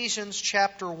 Ephesians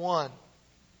chapter 1,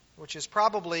 which is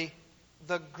probably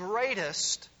the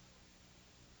greatest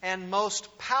and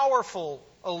most powerful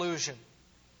allusion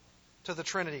to the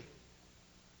Trinity.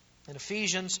 In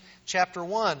Ephesians chapter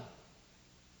 1,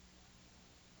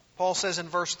 Paul says in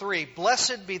verse 3,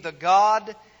 Blessed be the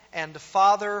God and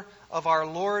Father of our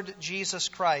Lord Jesus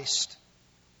Christ.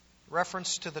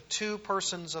 Reference to the two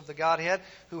persons of the Godhead,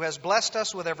 who has blessed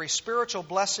us with every spiritual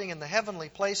blessing in the heavenly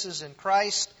places in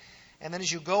Christ. And then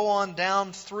as you go on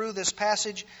down through this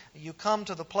passage, you come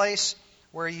to the place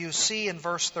where you see in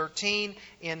verse 13,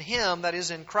 in Him, that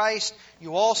is in Christ,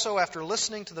 you also, after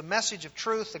listening to the message of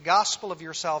truth, the gospel of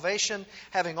your salvation,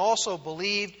 having also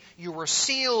believed, you were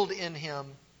sealed in Him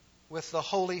with the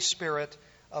Holy Spirit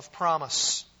of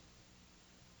promise.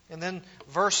 And then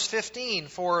verse 15,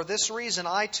 For this reason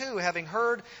I too, having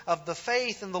heard of the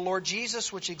faith in the Lord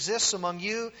Jesus which exists among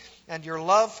you, and your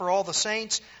love for all the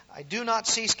saints, I do not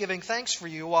cease giving thanks for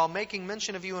you, while making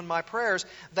mention of you in my prayers,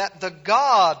 that the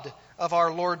God of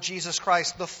our Lord Jesus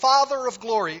Christ, the Father of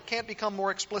glory, it can't become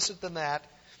more explicit than that,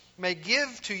 may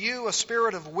give to you a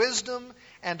spirit of wisdom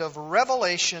and of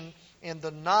revelation in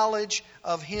the knowledge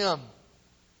of Him.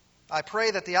 I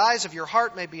pray that the eyes of your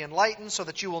heart may be enlightened, so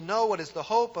that you will know what is the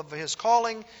hope of His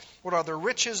calling, what are the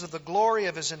riches of the glory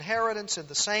of His inheritance in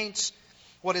the saints,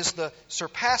 what is the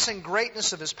surpassing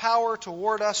greatness of His power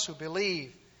toward us who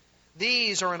believe.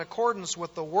 These are in accordance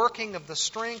with the working of the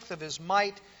strength of His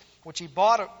might, which He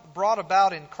brought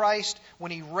about in Christ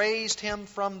when He raised Him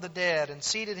from the dead and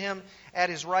seated Him at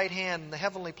His right hand in the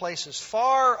heavenly places,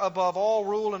 far above all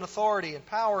rule and authority and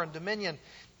power and dominion,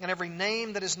 and every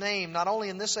name that is named, not only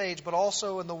in this age, but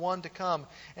also in the one to come.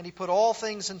 And He put all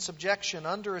things in subjection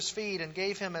under His feet, and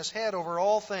gave Him as head over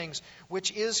all things,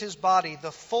 which is His body,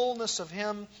 the fullness of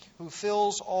Him who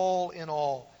fills all in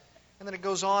all. And then it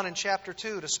goes on in chapter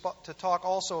 2 to talk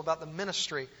also about the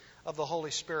ministry of the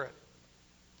Holy Spirit.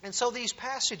 And so these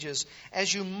passages,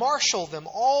 as you marshal them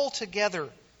all together,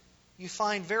 you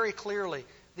find very clearly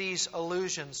these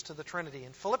allusions to the Trinity.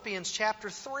 In Philippians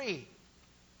chapter 3,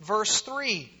 verse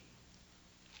 3,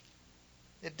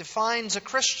 it defines a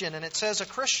Christian, and it says a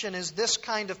Christian is this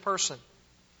kind of person.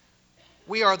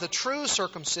 We are the true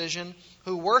circumcision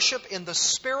who worship in the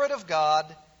Spirit of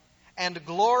God and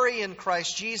glory in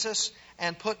Christ Jesus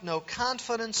and put no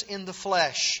confidence in the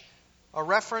flesh. A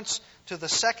reference to the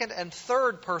second and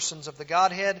third persons of the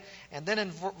Godhead. And then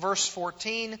in verse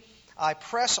 14, I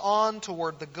press on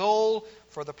toward the goal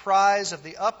for the prize of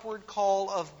the upward call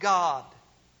of God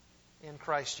in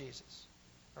Christ Jesus.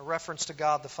 A reference to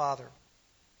God the Father.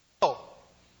 So,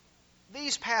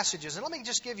 these passages, and let me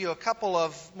just give you a couple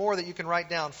of more that you can write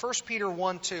down. 1 Peter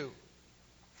 1:2.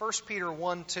 1 Peter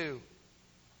 1:2.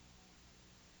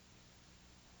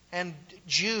 And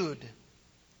Jude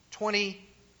 20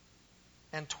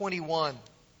 and 21,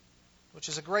 which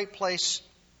is a great place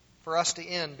for us to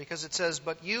end, because it says,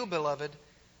 But you, beloved,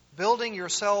 building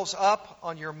yourselves up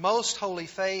on your most holy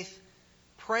faith,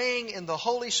 praying in the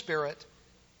Holy Spirit,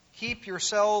 keep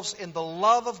yourselves in the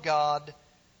love of God,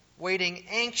 waiting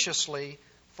anxiously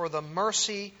for the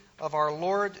mercy of our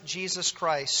Lord Jesus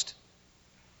Christ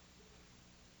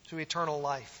to eternal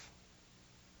life.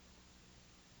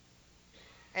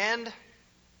 And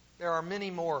there are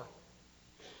many more.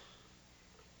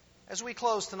 As we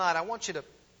close tonight, I want you to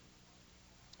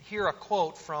hear a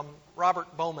quote from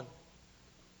Robert Bowman,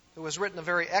 who has written a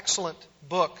very excellent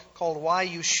book called Why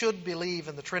You Should Believe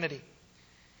in the Trinity.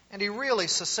 And he really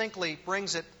succinctly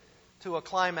brings it to a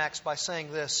climax by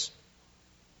saying this.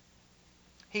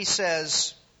 He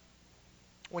says,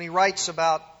 when he writes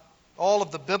about all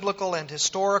of the biblical and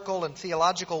historical and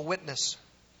theological witness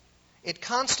It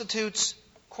constitutes,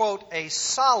 quote, a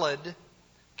solid,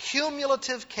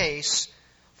 cumulative case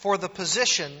for the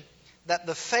position that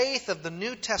the faith of the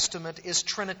New Testament is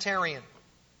Trinitarian.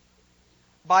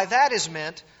 By that is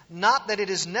meant not that it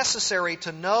is necessary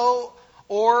to know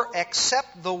or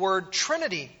accept the word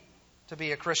Trinity to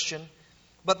be a Christian,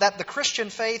 but that the Christian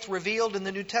faith revealed in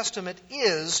the New Testament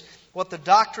is what the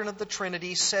doctrine of the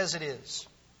Trinity says it is.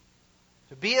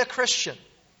 To be a Christian,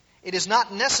 it is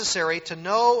not necessary to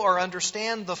know or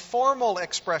understand the formal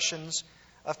expressions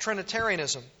of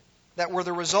Trinitarianism that were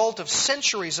the result of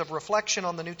centuries of reflection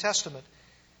on the New Testament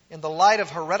in the light of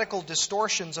heretical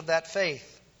distortions of that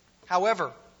faith.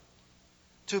 However,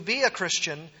 to be a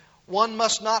Christian, one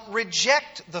must not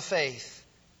reject the faith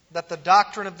that the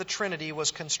doctrine of the Trinity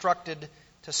was constructed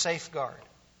to safeguard.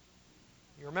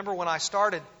 You remember when I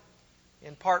started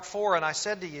in part 4 and I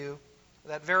said to you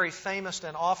that very famous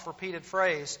and oft-repeated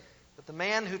phrase that the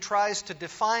man who tries to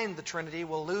define the Trinity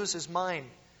will lose his mind,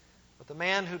 but the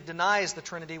man who denies the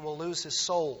Trinity will lose his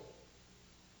soul.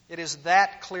 It is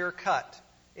that clear-cut.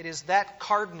 It is that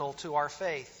cardinal to our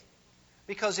faith.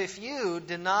 Because if you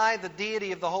deny the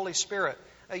deity of the Holy Spirit,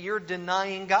 you're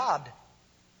denying God.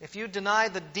 If you deny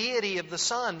the deity of the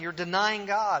Son, you're denying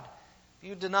God. If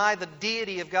you deny the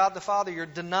deity of God the Father, you're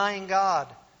denying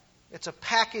God. It's a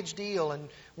package deal, and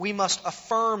we must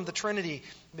affirm the Trinity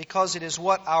because it is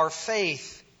what our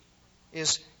faith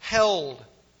is held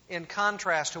in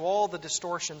contrast to all the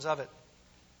distortions of it.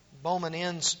 Bowman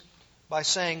ends by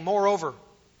saying, moreover,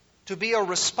 to be a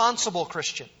responsible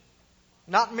Christian,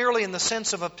 not merely in the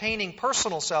sense of obtaining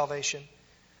personal salvation,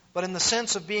 but in the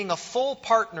sense of being a full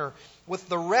partner with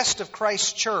the rest of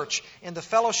Christ's church in the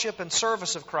fellowship and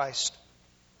service of Christ,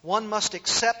 one must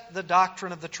accept the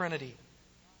doctrine of the Trinity.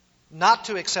 Not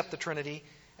to accept the Trinity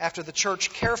after the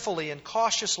church carefully and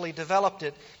cautiously developed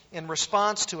it in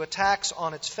response to attacks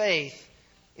on its faith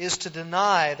is to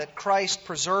deny that Christ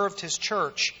preserved His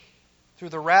church through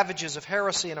the ravages of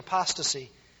heresy and apostasy,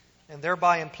 and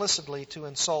thereby implicitly to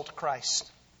insult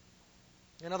Christ.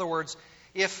 In other words,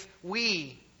 if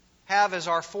we have as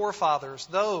our forefathers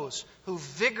those who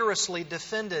vigorously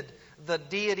defended the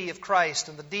deity of Christ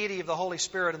and the deity of the Holy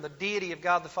Spirit and the deity of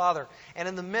God the Father, and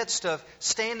in the midst of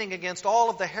standing against all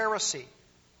of the heresy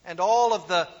and all of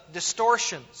the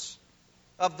distortions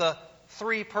of the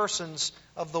three persons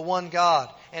of the one God,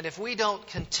 and if we don't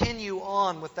continue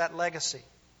on with that legacy,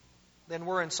 then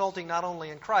we're insulting not only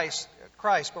in Christ,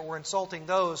 but we're insulting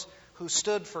those who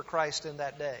stood for Christ in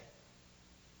that day.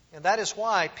 And that is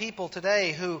why people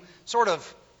today who sort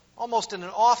of, almost in an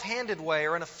offhanded way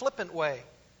or in a flippant way,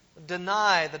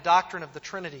 deny the doctrine of the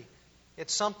Trinity,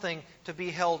 it's something to be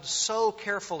held so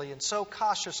carefully and so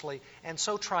cautiously and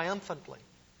so triumphantly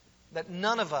that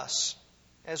none of us,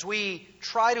 as we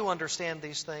try to understand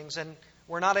these things, and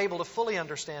we're not able to fully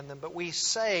understand them, but we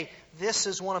say this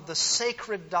is one of the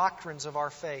sacred doctrines of our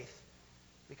faith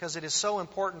because it is so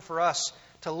important for us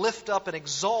to lift up and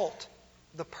exalt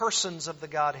the persons of the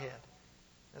Godhead.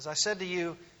 As I said to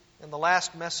you in the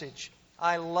last message,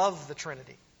 I love the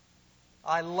Trinity.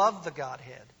 I love the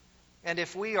Godhead. And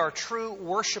if we are true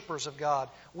worshipers of God,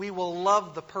 we will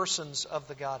love the persons of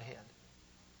the Godhead.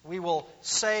 We will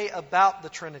say about the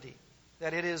Trinity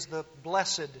that it is the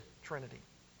blessed Trinity.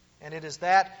 And it is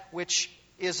that which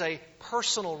is a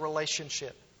personal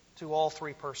relationship to all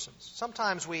three persons.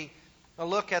 Sometimes we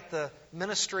look at the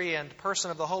ministry and person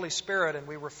of the Holy Spirit and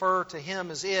we refer to Him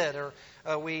as it,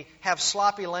 or we have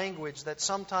sloppy language that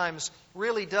sometimes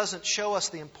really doesn't show us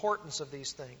the importance of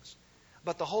these things.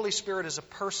 But the Holy Spirit is a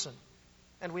person.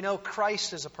 And we know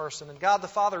Christ is a person. And God the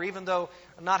Father, even though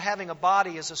not having a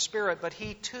body, is a spirit, but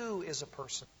He too is a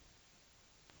person.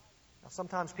 Now,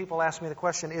 sometimes people ask me the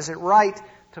question, is it right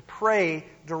to pray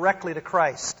directly to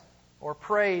Christ or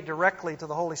pray directly to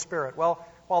the Holy Spirit? Well,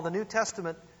 while the New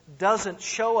Testament doesn't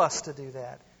show us to do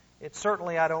that, it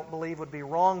certainly, I don't believe, would be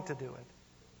wrong to do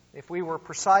it. If we were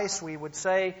precise, we would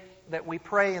say that we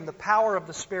pray in the power of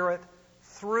the Spirit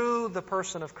through the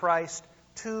person of Christ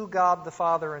to God the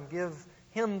Father and give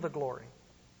Him the glory.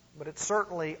 But it's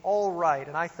certainly all right,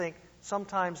 and I think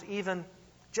sometimes even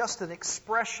just an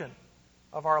expression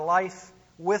of our life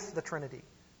with the Trinity,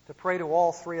 to pray to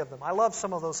all three of them. I love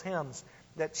some of those hymns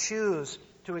that choose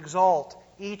to exalt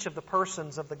each of the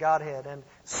persons of the Godhead and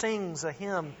sings a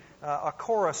hymn, a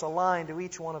chorus, a line to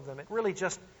each one of them. It really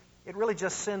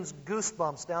just sends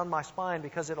goosebumps down my spine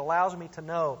because it allows me to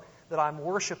know that I'm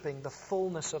worshiping the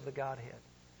fullness of the Godhead.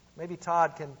 Maybe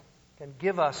Todd can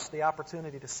give us the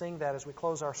opportunity to sing that as we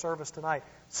close our service tonight.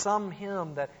 Some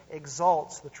hymn that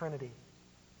exalts the Trinity.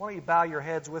 Why don't you bow your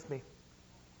heads with me?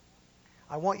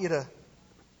 I want you to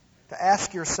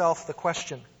ask yourself the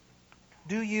question,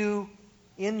 Do you,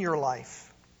 in your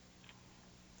life,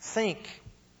 think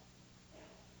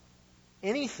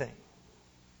anything,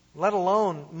 let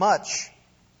alone much,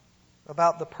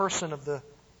 about the person of the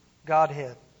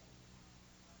Godhead?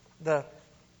 The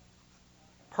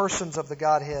persons of the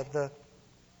Godhead. The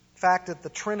fact that the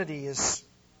Trinity is,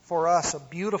 for us, a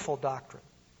beautiful doctrine,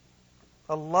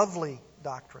 a lovely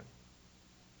doctrine,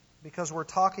 because we're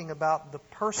talking about the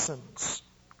persons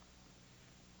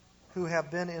who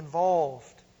have been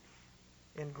involved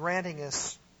in granting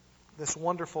us this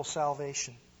wonderful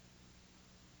salvation.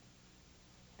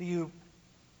 Do you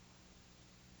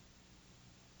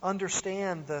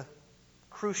understand the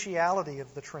cruciality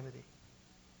of the Trinity?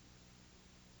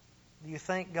 Do you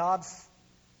thank God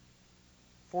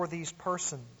for these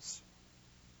persons?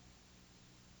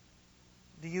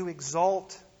 Do you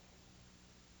exalt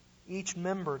each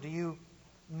member? Do you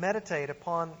meditate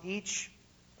upon each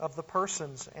of the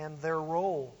persons and their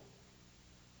role,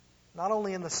 not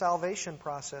only in the salvation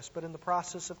process, but in the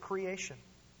process of creation?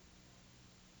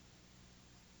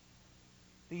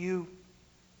 Do you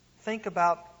think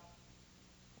about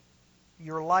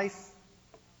your life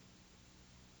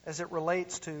as it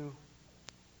relates to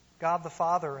God the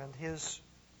Father and His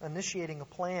initiating a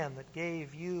plan that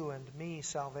gave you and me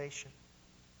salvation?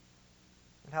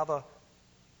 And how the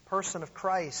person of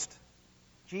Christ,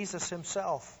 Jesus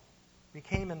Himself,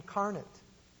 became incarnate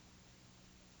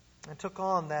and took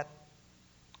on that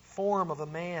form of a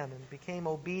man and became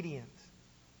obedient.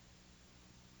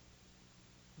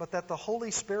 But that the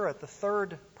Holy Spirit, the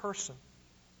third person,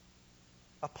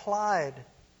 applied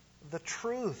the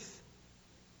truth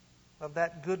of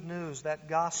that good news, that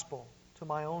gospel, to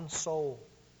my own soul.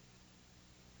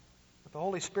 That the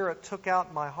Holy Spirit took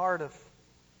out my heart of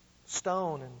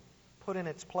stone and put in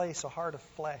its place a heart of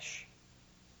flesh.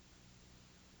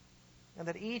 And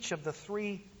that each of the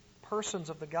three persons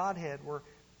of the Godhead were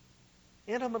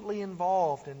intimately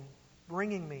involved in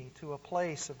bringing me to a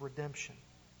place of redemption.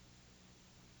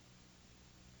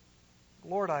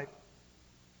 Lord, I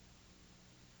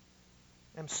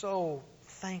am so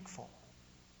thankful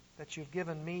that You've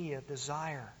given me a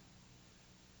desire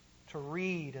to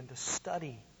read and to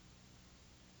study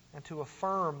and to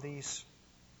affirm these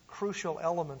crucial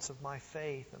elements of my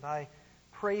faith. And I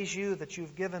praise You that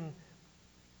You've given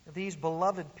these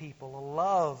beloved people a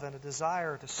love and a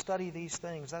desire to study these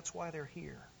things. That's why they're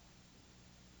here.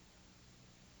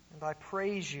 And I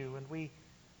praise You, and we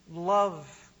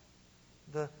love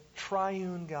the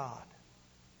triune God.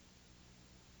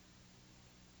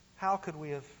 How could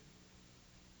we have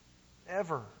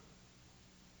ever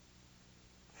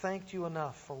thanked You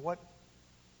enough for what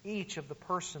each of the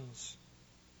persons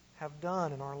have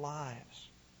done in our lives?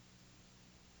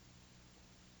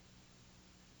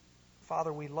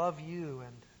 Father, we love You,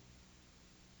 and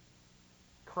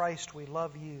Christ, we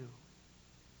love You,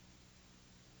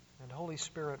 and Holy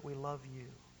Spirit, we love You.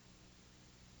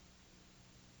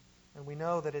 And we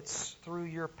know that it's through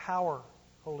Your power,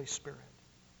 Holy Spirit,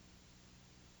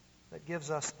 that gives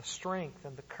us the strength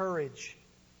and the courage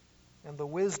and the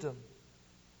wisdom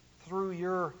through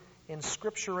Your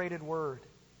inscripturated Word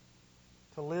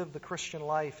to live the Christian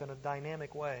life in a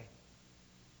dynamic way.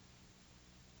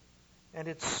 And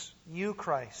it's You,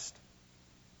 Christ,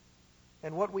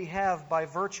 and what we have by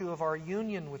virtue of our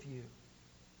union with You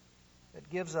that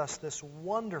gives us this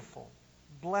wonderful,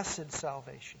 blessed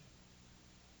salvation.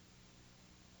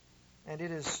 And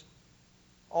it is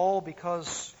all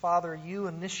because, Father, You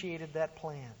initiated that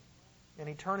plan in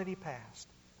eternity past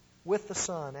with the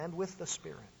Son and with the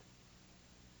Spirit,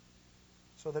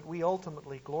 so that we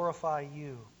ultimately glorify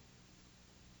You,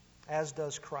 as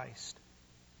does Christ,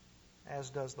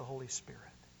 as does the Holy Spirit.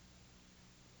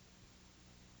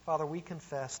 Father, we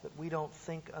confess that we don't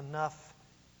think enough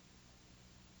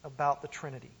about the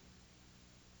Trinity.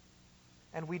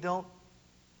 And we don't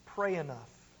pray enough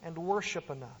and worship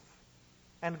enough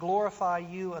and glorify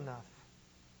You enough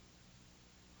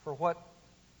for what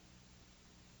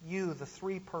You, the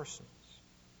three persons,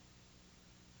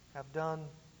 have done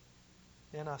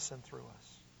in us and through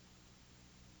us.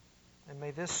 And may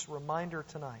this reminder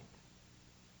tonight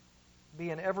be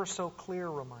an ever so clear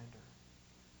reminder.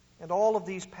 And all of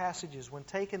these passages, when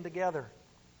taken together,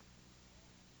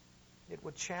 it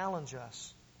would challenge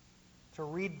us to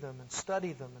read them and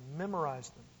study them and memorize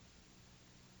them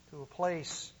to a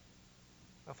place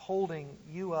of holding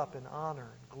You up in honor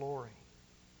and glory.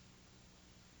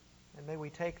 And may we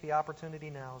take the opportunity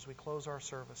now as we close our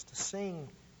service to sing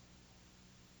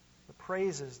the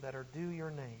praises that are due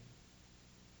Your name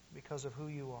because of who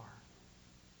You are.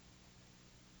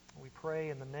 We pray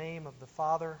in the name of the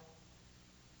Father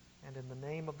and in the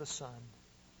name of the Son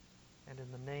and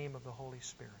in the name of the Holy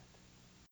Spirit.